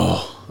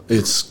 Oh,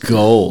 it's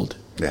gold.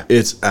 Yeah.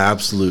 It's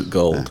absolute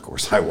gold. And of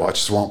course, I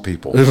watch Swamp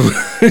People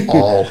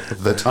all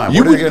the time.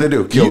 What are they going to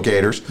do? Kill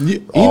gators?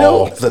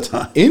 All the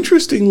time.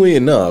 Interestingly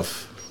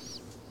enough,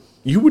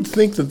 you would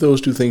think that those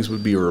two things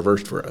would be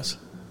reversed for us.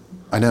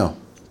 I know.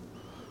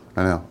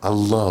 I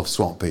love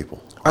Swamp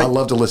People. I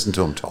love to listen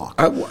to them talk.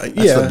 That's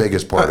the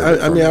biggest part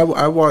of it.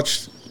 I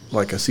watched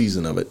like a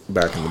season of it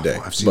back in the day.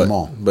 I've seen them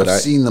all. I've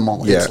seen them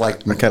all. Yeah, it's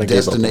like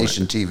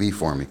destination TV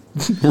for me.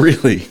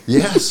 Really?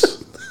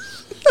 Yes.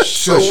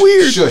 So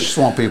weird. Shush,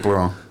 Swamp People are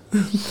on.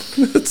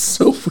 That's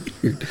so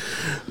weird.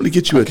 I'm going to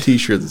get you a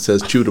T-shirt that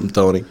says "Shoot 'em,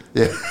 Tony."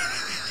 Yeah.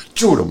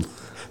 Shoot 'em.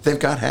 They've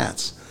got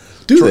hats.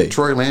 Do they?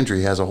 Troy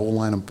Landry has a whole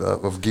line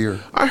of gear.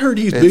 I heard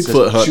he's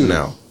Bigfoot hunting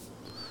now.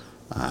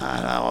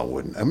 I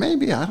wouldn't.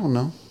 Maybe. I don't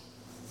know.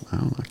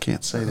 I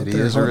can't say that he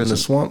is or hunting isn't.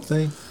 the swamp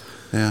thing.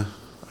 Yeah.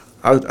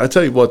 I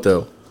tell you what,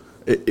 though.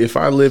 If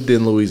I lived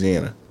in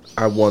Louisiana,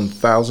 I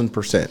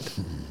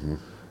 1,000%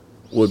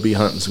 would be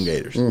hunting some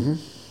gators.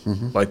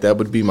 Like, that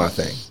would be my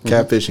thing.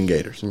 Catfish and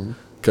gators.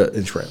 Cut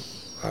and shrimp.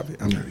 I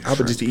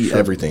would just eat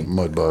everything.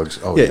 Mud bugs.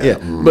 Oh, yeah.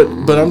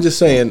 But I'm just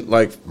saying,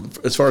 like,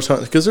 as far as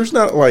hunting, because there's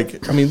not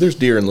like, I mean, there's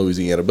deer in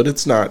Louisiana, but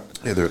it's not.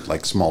 Yeah, they're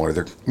like smaller.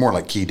 They're more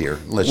like key deer,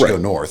 unless you go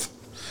north.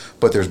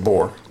 But there's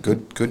boar.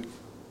 Good.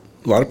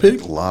 A lot of pig?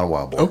 A lot of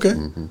wild boar. Okay.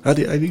 I'd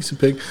eat some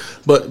pig.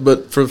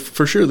 But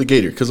for sure the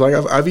gator, because like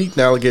I've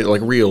eaten alligator,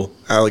 like real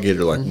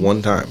alligator, like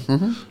one time.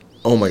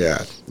 Oh my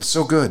God. It's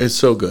so good. It's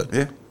so good.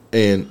 Yeah.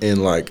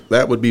 And like,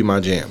 that would be my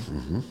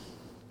jam.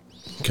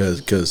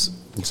 Because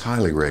it's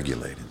highly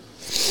regulated.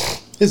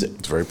 Is it?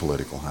 It's very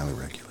political, highly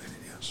regulated,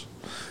 yes.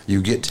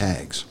 You get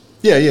tags.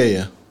 Yeah.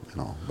 You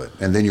know,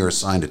 and then you're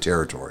assigned a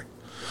territory.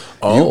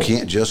 Oh. You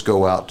can't just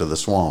go out to the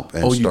swamp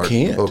and start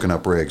hooking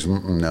up rigs.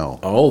 No.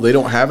 Oh, they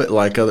don't have it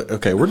like other.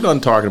 Okay, we're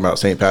done talking about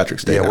St.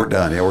 Patrick's Day. Yeah, now. we're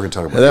done. Yeah, we're going to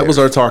talk about that was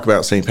our talk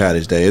about St.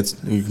 Patrick's Day.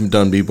 You can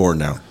done be born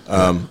now.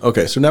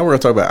 Okay, so now we're going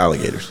to talk about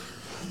alligators.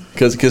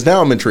 Because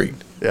now I'm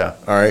intrigued. Yeah.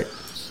 All right.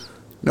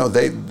 No,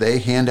 they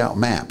hand out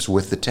maps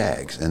with the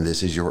tags, and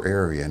this is your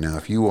area. Now,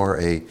 if you are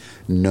a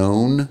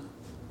known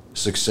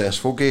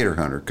successful gator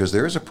hunter, because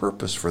there is a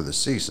purpose for the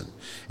season,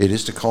 it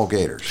is to call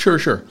gators.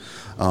 Sure.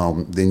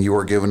 Then you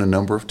are given a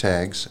number of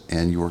tags,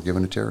 and you are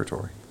given a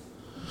territory.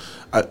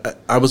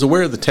 I was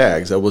aware of the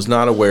tags. I was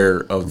not aware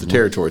of the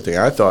territory thing.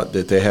 I thought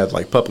that they had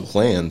like public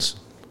lands,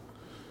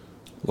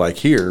 like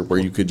here, where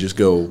you could just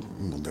go.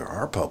 Well, there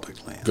are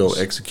public lands. Go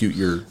execute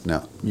your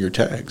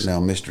tags. Now,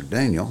 Mr.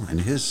 Daniel and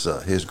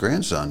his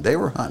grandson, they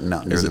were hunting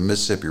out near the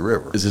Mississippi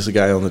River. Is this a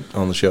guy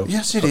on the show?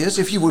 Yes, it is.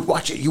 If you would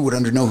watch it, you would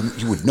know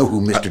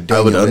who Mr. Daniel is.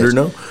 I would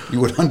underknow?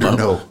 You would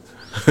underknow.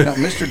 Now,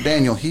 Mr.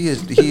 Daniel, he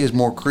is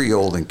more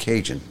Creole than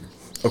Cajun.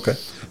 Okay.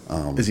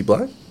 Is he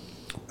black?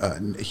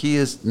 He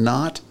is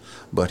not,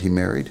 but he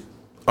married.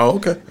 Oh,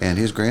 okay. And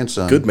his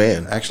grandson, good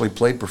man, actually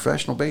played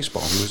professional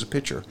baseball. He was a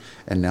pitcher,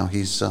 and now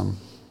he's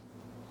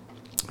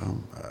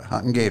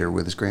hunting gator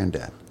with his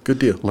granddad. Good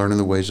deal. Learning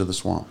the ways of the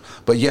swamp.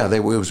 But yeah,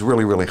 it was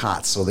really, really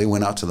hot, so they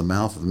went out to the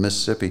mouth of the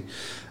Mississippi,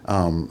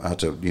 out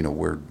to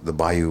where the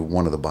bayou,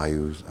 one of the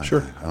bayous.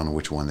 Sure. I don't know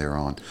which one they're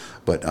on,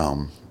 but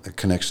it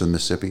connects to the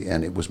Mississippi,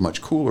 and it was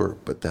much cooler.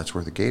 But that's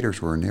where the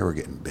gators were, and they were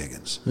getting big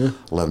ones,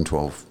 11,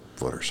 12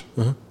 footers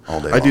all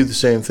day. I do the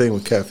same thing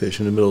with catfish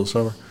in the middle of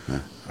summer.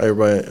 Yeah.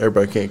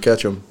 Everybody can't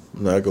catch them,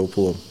 and I go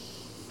pull them.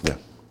 Yeah.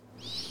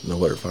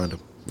 Nowhere to find them.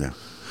 Yeah.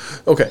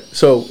 Okay,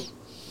 so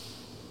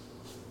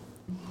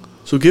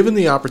given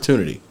the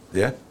opportunity,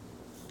 yeah,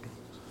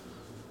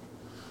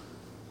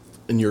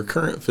 in your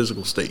current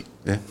physical state,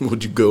 yeah,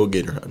 would you go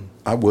gator hunting?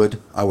 I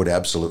would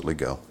absolutely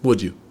go.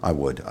 Would you? I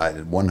would.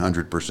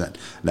 100%.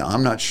 Now,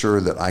 I'm not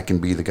sure that I can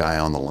be the guy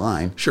on the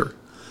line. Sure.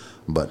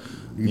 But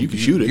you can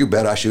shoot it. You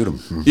bet I shoot him.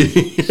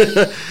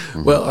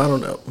 Well, I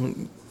don't know.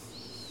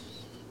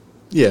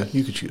 Yeah,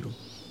 you could shoot him.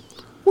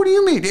 What do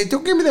you mean?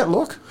 Don't give me that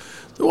look.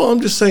 Well,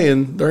 I'm just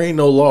saying there ain't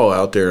no law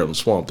out there in the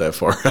swamp that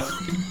far out.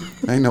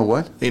 Ain't no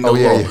what? Ain't no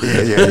law.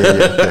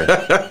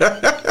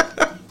 Yeah.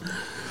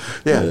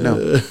 Yeah, no,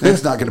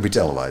 it's not going to be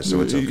televised,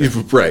 so it's okay.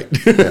 Right.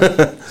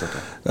 Yeah, it's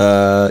okay.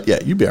 Yeah,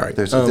 you'd be all right.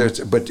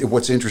 But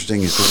what's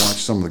interesting is to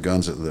watch some of the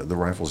guns, the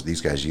rifles these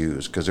guys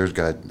use, because there's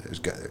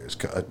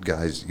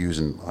guys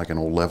using like an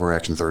old lever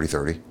action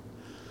 30-30.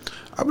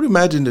 I would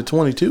imagine the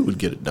 22 would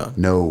get it done.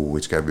 No,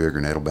 it's got to be bigger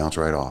and it'll bounce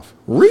right off.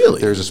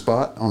 Really? There's a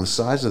spot on the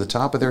sides of the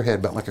top of their head,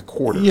 about like a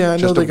quarter. Yeah, I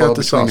know they got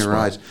the between soft your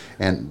spot. eyes,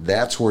 and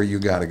that's where you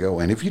got to go.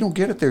 And if you don't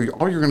get it there,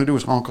 all you're going to do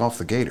is honk off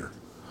the gator.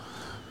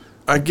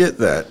 I get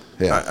that.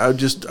 Yeah.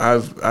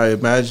 I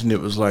imagined it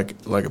was like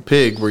a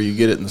pig where you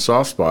get it in the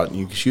soft spot and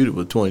you can shoot it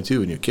with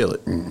 22 and you kill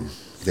it.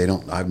 They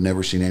don't. I've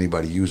never seen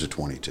anybody use a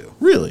 22.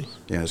 Really?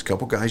 Yeah, there's a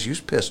couple guys use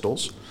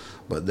pistols,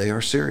 but they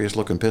are serious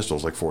looking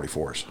pistols like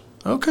 44s.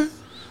 Okay.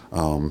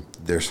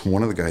 There's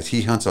one of the guys,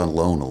 he hunts on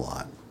loan a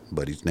lot,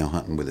 but he's now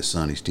hunting with his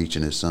son. He's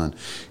teaching his son.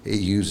 He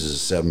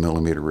uses a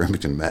 7mm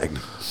Remington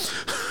Magnum.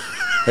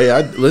 Hey,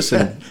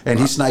 listen. And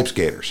he snipes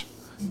gators.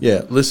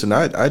 Yeah, listen,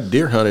 I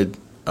deer hunted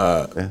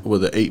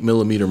with an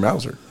 8mm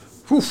Mauser.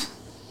 Whew.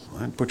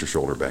 I'd put your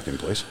shoulder back in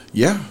place.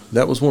 Yeah,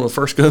 that was one of the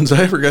first guns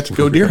I ever got to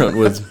go deer hunt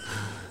with.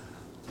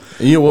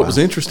 And you know what was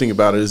interesting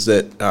about it is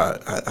that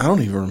I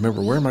don't even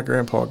remember where my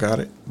grandpa got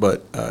it,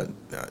 but I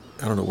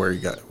don't know where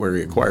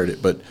he acquired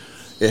it, but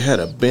it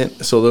had a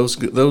bent. So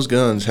those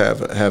guns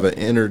have an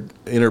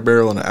inner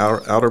barrel and an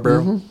outer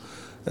barrel,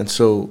 and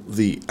so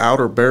the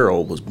outer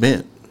barrel was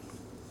bent,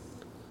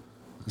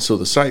 so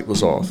the sight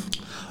was off.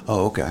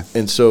 Oh, okay.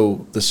 And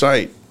so the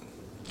sight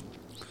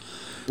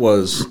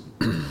was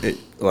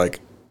like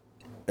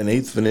an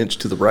eighth of an inch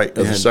to the right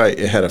of the sight.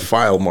 It had a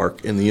file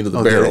mark in the end of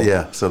the barrel.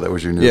 Yeah, so that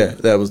was your new. Yeah,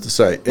 that was the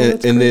sight.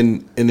 And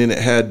then it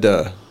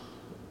had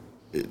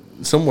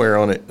somewhere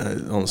on it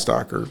on the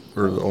stock or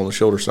on the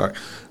shoulder stock,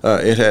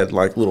 it had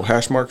like little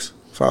hash marks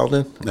filed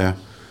in. Yeah.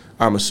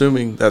 I'm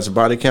assuming that's a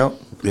body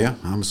count. Yeah,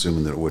 I'm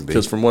assuming that it would be.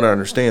 Because from what I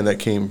understand, that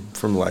came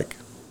from like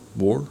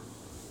war.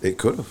 It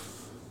could have.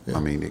 Yeah. I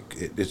mean,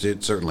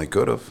 it certainly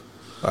could have.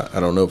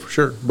 I don't know for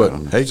sure, but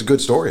hey, it's a good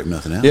story if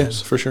nothing else.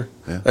 Yes, for sure.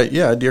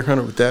 Yeah, I deer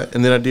hunted with that,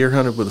 and then I deer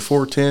hunted with a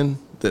 410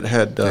 that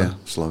had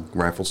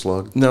rifle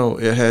slug. No,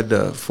 it had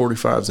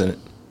 45s in it.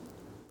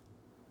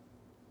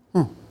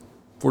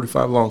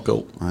 45 long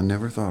Colt. I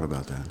never thought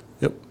about that.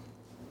 Yep.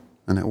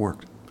 And that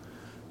worked.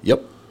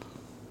 Yep.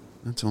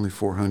 That's only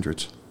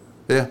 400s.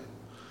 Yeah.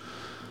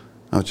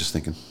 I was just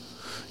thinking.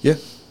 Yeah.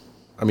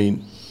 I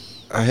mean,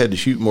 I had to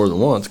shoot more than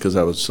once because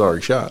I was a sorry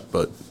shot,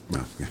 but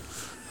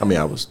I mean,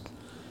 I was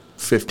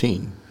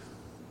 15.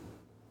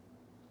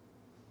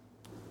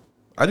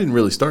 I didn't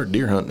really start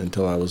deer hunting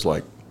until I was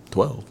like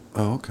 12.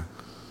 Oh, okay.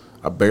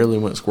 I barely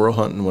went squirrel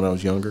hunting when I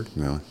was younger.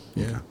 Really?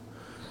 Yeah. Okay.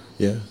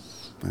 Yeah.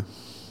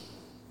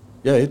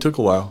 Yeah, it took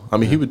a while. I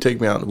mean, he would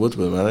take me out in the woods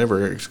with him. I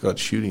never actually got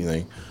to shoot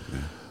anything. Yeah.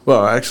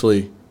 Well,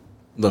 actually,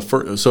 the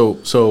first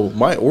so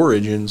my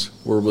origins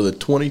were with a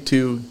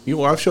 22.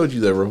 I've showed you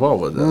the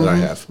revolver that I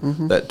have.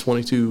 That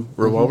 22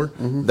 revolver.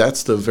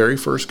 That's the very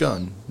first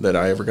gun that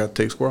I ever got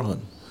to take squirrel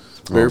hunting.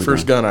 Very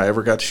first gun I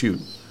ever got to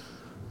shoot.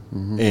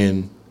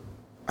 And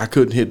I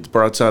couldn't hit the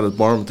broadside of the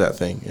barn with that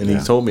thing. And he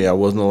told me I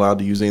wasn't allowed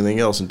to use anything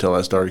else until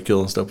I started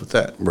killing stuff with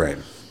that. Right.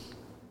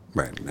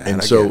 Right.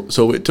 And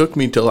so it took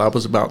me till I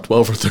was about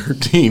 12 or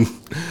 13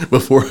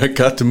 before I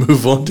got to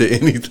move on to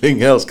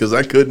anything else because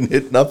I couldn't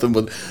hit nothing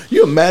with.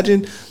 You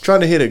imagine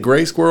trying to hit a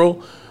gray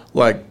squirrel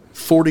like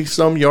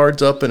 40-some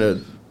yards up in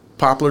a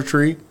poplar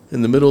tree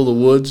in the middle of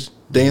the woods,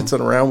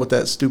 dancing around with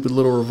that stupid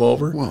little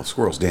revolver. Well,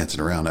 squirrels dancing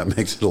around, that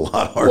makes it a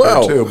lot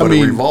harder, too. But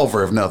a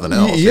revolver, if nothing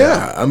else.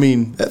 Yeah. I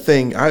mean, that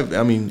thing,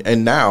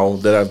 and now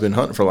that I've been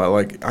hunting for a lot,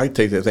 like, I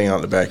take that thing out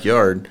in the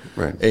backyard.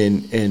 Right.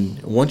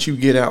 And once you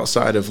get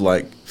outside of,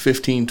 like,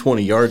 15,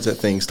 20 yards, that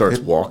thing starts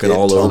walking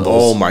all over.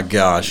 Oh, my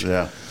gosh.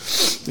 Yeah.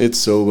 It's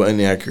so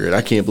inaccurate.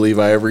 I can't believe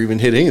I ever even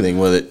hit anything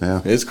with it.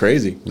 Yeah. It's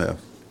crazy. No.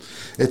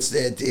 It's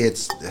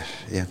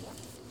yeah.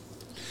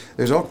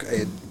 There's all,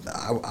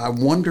 I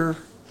wonder...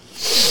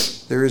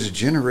 There is a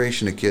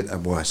generation of kids.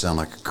 Boy, I sound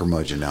like a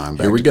curmudgeon now. I'm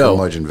back to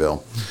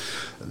curmudgeonville.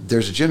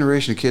 There's a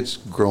generation of kids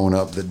growing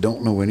up that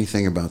don't know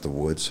anything about the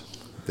woods.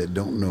 They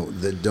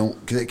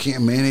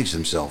can't manage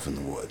themselves in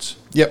the woods.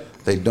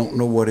 Yep. They don't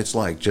know what it's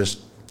like.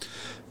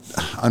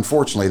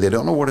 Unfortunately, they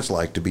don't know what it's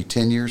like to be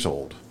 10 years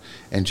old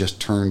and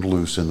just turned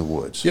loose in the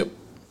woods. Yep,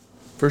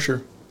 for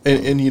sure.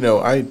 And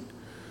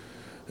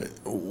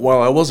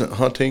while I wasn't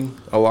hunting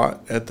a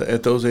lot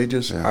at those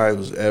ages, I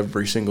was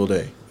every single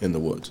day in the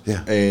woods.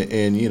 Yeah.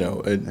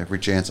 And every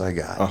chance I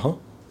got.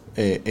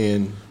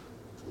 And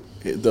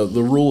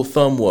the rule of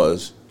thumb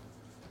was,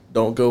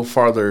 don't go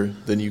farther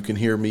than you can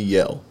hear me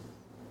yell.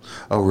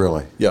 Oh,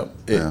 really? Yep.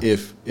 Yeah.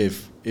 If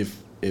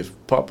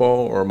Papa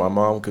or my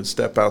mom could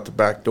step out the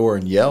back door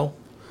and yell,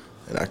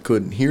 and I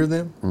couldn't hear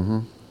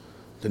them,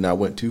 then I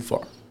went too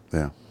far.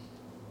 Yeah.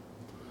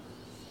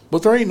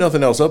 But there ain't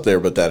nothing else up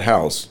there but that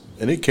house.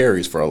 And it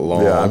carries for a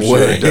long way. Yeah, I'm sure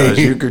it does.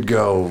 You could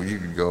go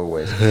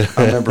away.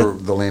 I remember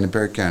the land in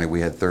Perry County,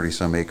 we had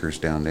 30-some acres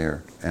down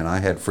there, and I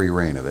had free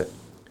reign of it.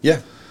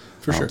 Yeah,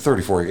 for sure.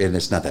 34, and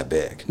it's not that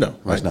big. No.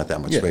 It's not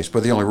that much space.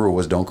 But the only rule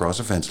was don't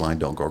cross a fence line,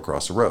 don't go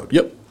across the road.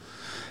 Yep.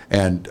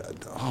 And,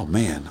 oh,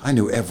 man, I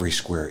knew every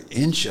square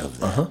inch of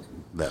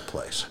that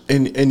place.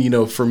 And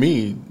for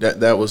me,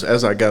 that was,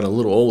 as I got a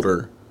little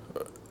older,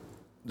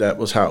 that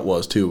was how it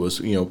was, too, was,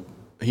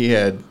 he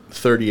had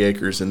 30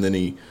 acres, and then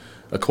he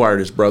acquired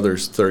his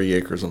brother's 30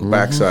 acres on the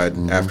backside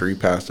after he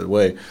passed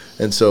away.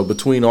 And so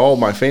between all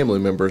my family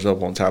members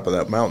up on top of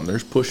that mountain,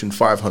 there's pushing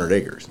 500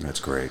 acres. That's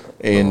great.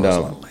 And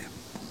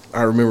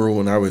I remember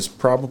when I was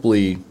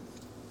probably,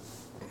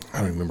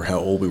 I don't remember how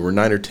old we were,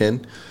 9 or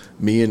 10,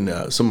 me and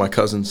some of my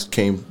cousins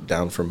came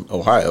down from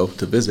Ohio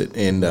to visit,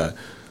 and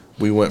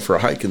we went for a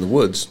hike in the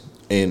woods.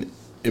 And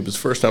it was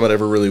the first time I'd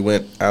ever really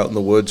went out in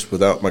the woods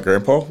without my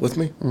grandpa with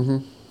me.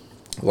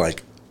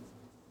 Like,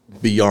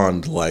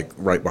 beyond, like,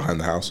 right behind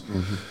the house.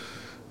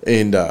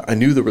 And I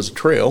knew there was a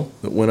trail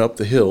that went up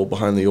the hill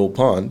behind the old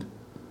pond,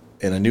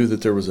 and I knew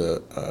that there was a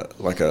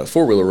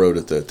four-wheeler road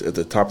at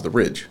the top of the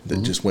ridge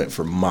that just went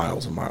for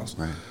miles and miles.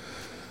 Right.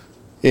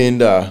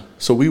 And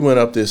so we went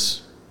up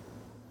this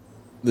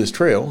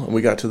trail, and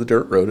we got to the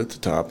dirt road at the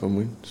top, and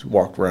we just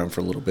walked around for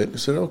a little bit and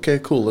said, okay,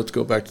 cool, let's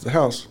go back to the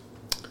house.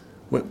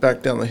 Went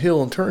back down the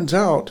hill, and turns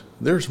out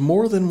there's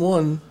more than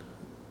one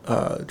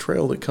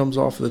trail that comes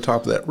off of the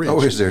top of that ridge.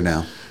 Oh, is there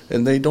now?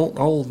 And they don't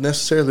all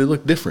necessarily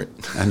look different.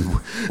 And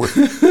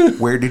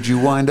where did you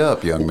wind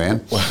up, young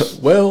man?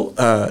 Well,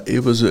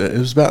 it was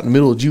about in the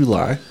middle of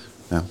July.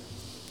 Yeah.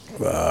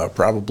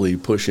 Probably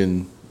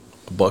pushing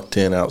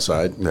 $110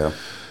 outside. Yeah.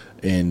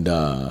 And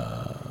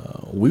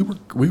we were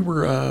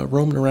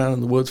roaming around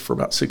in the woods for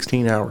about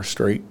 16 hours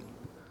straight.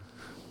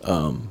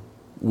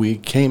 We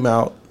came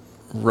out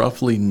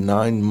roughly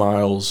 9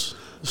 miles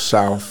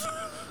south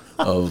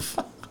of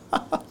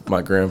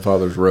my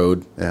grandfather's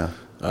road. Yeah.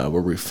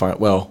 Where we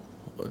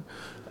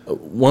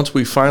once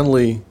we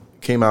finally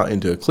came out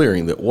into a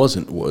clearing that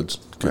wasn't woods,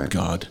 good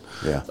God.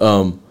 Yeah.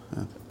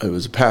 It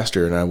was a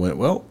pasture, and I went,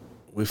 well,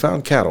 we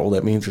found cattle.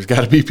 That means there's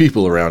got to be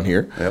people around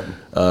here.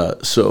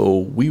 Yep. So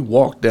we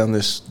walked down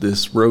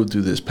this road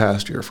through this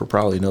pasture for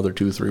probably another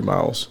 2 or 3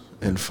 miles,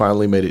 and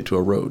finally made it to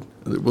a road.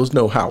 There was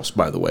no house,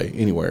 by the way,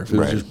 anywhere. If it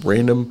was just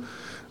random,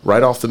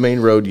 right off the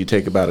main road, you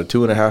take about a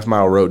 2.5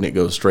 mile road, and it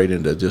goes straight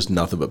into just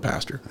nothing but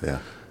pasture.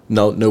 Yeah.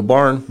 No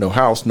barn, no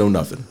house, no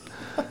nothing.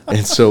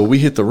 And so we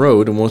hit the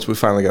road, and once we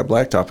finally got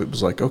blacktop, it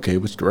was like, okay,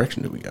 which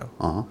direction do we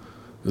go?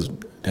 Because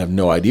I have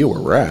no idea where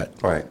we're at.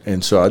 Right.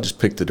 And so I just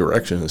picked the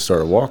direction and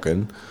started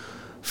walking.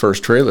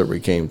 First trailer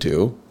we came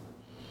to,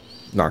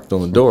 knocked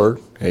on the door.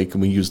 Hey, can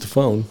we use the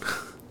phone?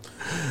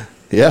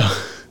 Yeah.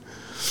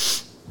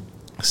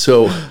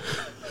 So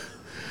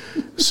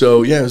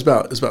yeah, it was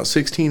about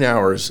 16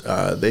 hours.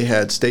 They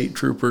had state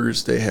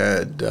troopers. They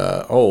had they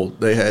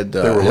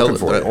were looking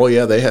for you. Oh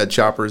yeah, they had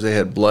choppers. They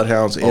had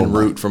bloodhounds en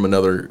route from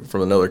another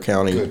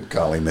county. Good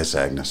golly, Miss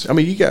Agnes. I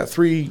mean, you got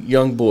 3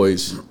 young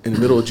boys in the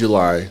middle of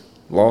July,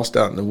 lost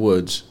out in the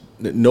woods.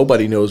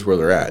 Nobody knows where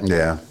they're at.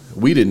 Yeah,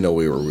 we didn't know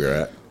where we were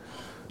at.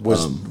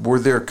 Were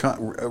there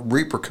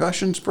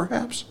repercussions,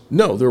 perhaps?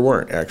 No, there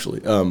weren't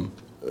actually.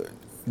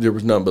 There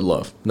was none but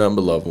love. None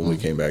but love when we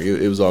came back.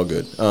 It was all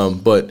good.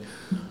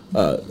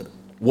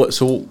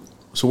 So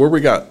where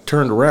we got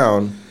turned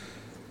around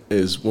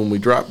is when we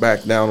dropped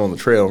back down on the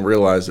trail and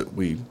realized that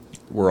we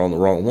were on the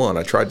wrong one.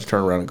 I tried to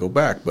turn around and go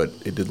back, but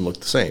it didn't look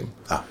the same.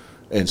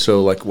 And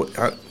so, like,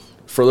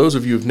 for those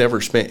of you who've never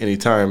spent any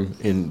time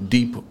in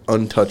deep,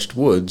 untouched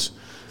woods,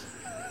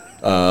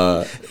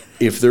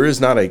 If there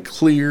is not a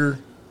clear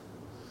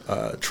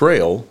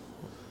trail,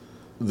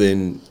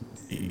 then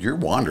you're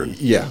wandering.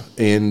 Yeah,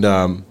 and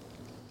I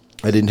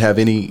didn't have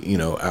any,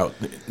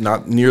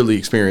 not nearly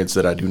experience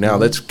that I do now.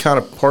 That's kind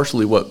of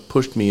partially what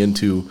pushed me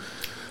into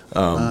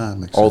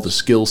all the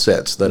skill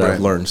sets that I've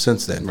learned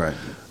since then. Right.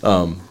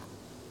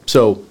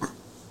 So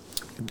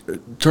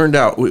it turned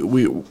out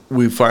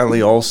we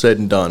finally, all said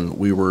and done,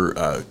 we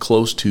were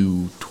close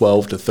to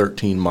 12 to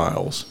 13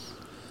 miles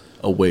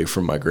away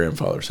from my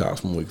grandfather's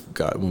house when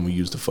we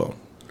used the phone,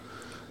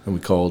 and we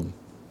called.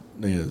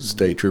 The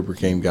state trooper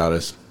came, got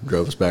us,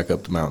 drove us back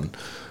up the mountain.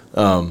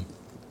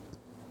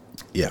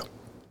 Yeah.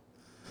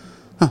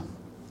 Huh.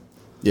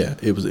 Yeah,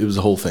 it was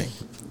a whole thing.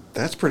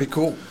 That's pretty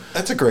cool.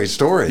 That's a great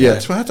story. Yeah.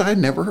 That's what I'd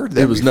never heard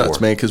that. It was before.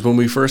 nuts, man, because when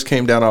we first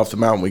came down off the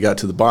mountain, we got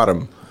to the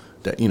bottom,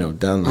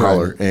 down the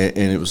holler, and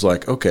it was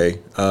like, okay,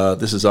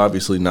 this is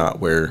obviously not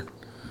where,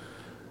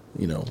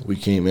 we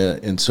came in.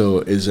 And so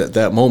is at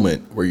that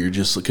moment where you're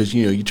just, because,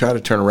 you try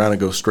to turn around and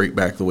go straight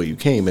back the way you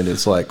came, and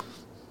it's like,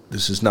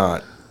 this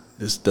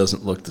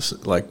doesn't look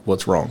like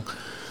what's wrong.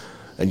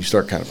 And you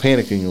start kind of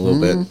panicking a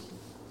little bit.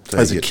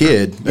 As a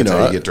kid, that's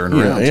how you get turned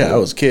around. I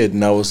was a kid,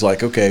 and I was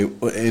like, okay.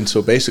 And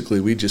so basically,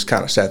 we just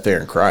kind of sat there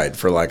and cried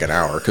for like an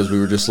hour because we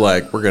were just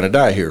like, we're going to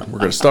die here. We're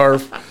going to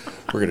starve.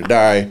 We're going to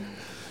die.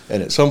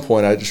 And at some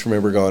point, I just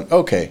remember going,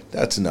 okay,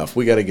 that's enough.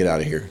 We got to get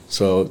out of here.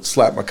 So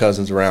slapped my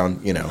cousins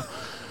around,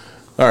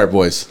 all right,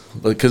 boys.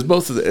 Because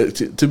both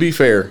of to be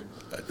fair,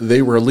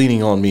 they were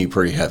leaning on me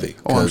pretty heavy.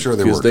 Oh, I'm sure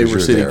they were. Because they were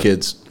city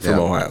kids from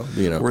Ohio.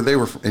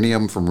 Were any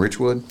of them from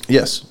Richwood?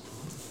 Yes.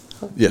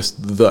 Yes,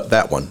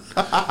 that one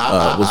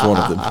was one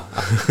of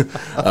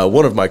them.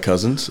 One of my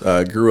cousins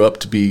grew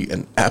up to be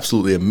an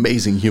absolutely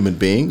amazing human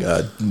being,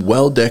 a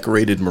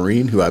well-decorated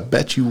Marine who I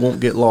bet you won't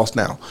get lost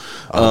now.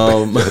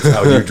 That's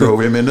how you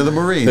drove him into the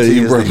Marines. He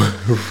is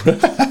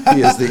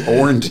the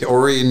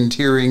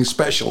orienteering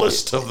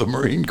specialist of the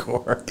Marine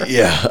Corps.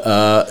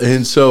 Yeah,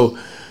 and so,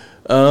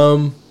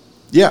 so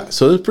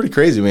it was pretty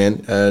crazy,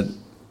 man.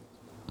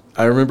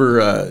 I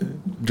remember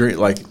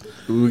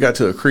we got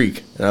to a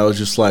creek, and I was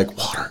just like,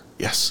 water.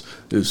 Yes,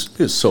 it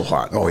was so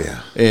hot. Oh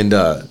yeah, and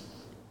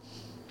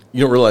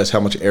you don't realize how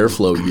much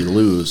airflow you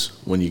lose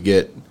when you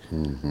get.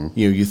 Mm-hmm.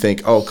 You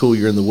think, oh, cool,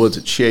 you're in the woods,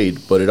 it's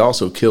shade, but it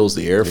also kills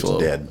the airflow.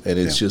 It's dead, and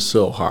it's just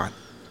so hot.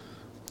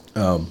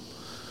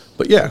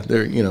 But yeah,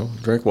 there,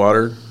 drink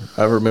water.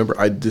 I remember,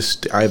 I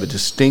have a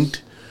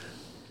distinct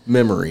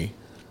memory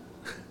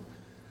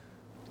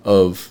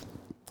of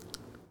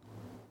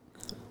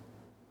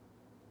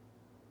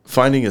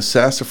finding a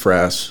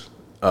sassafras.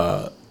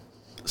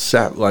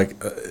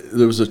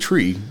 There was a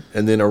tree,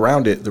 and then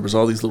around it there was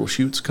all these little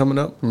shoots coming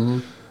up,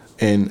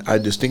 and I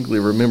distinctly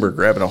remember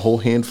grabbing a whole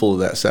handful of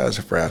that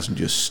sassafras and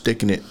just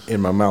sticking it in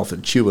my mouth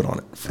and chewing on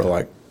it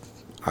for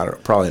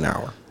probably an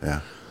hour.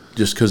 Yeah,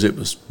 just because it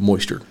was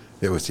moisture.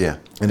 It was, and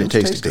it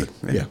tasted good.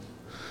 Yeah,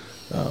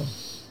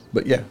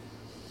 but yeah,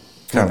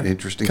 kind of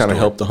interesting. Kind of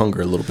helped the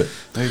hunger a little bit.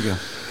 There you go.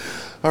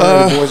 All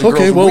right, boys and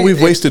girls. Well,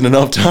 we've wasted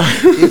enough time.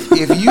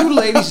 if you,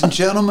 ladies and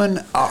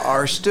gentlemen,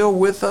 are still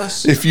with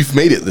us, if you've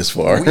made it this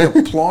far, we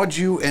applaud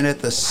you. And at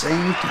the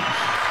same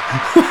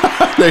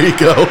time, there you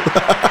go.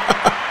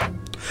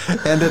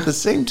 And at the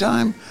same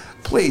time,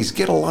 please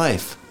get a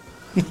life.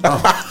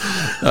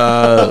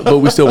 But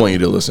we still want you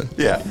to listen.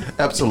 Yeah,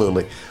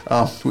 absolutely.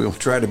 We'll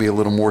try to be a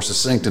little more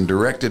succinct and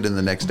directed in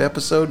the next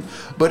episode.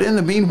 But in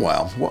the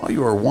meanwhile, while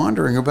you are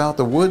wandering about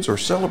the woods or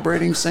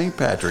celebrating St.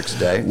 Patrick's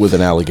Day with an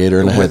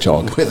alligator and a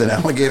hedgehog, with an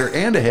alligator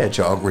and a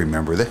hedgehog,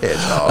 remember the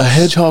hedgehog. A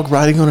hedgehog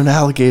riding on an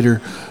alligator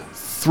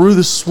through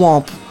the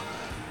swamp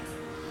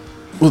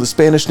with a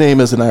Spanish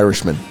name as an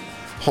Irishman,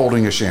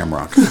 holding a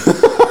shamrock.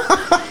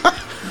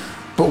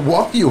 But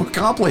while you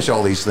accomplish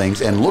all these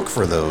things and look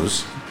for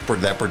those. For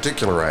that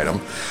particular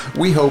item,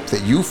 we hope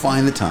that you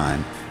find the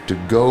time to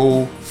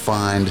go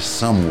find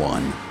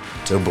someone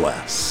to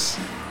bless.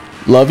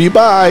 Love you.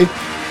 Bye.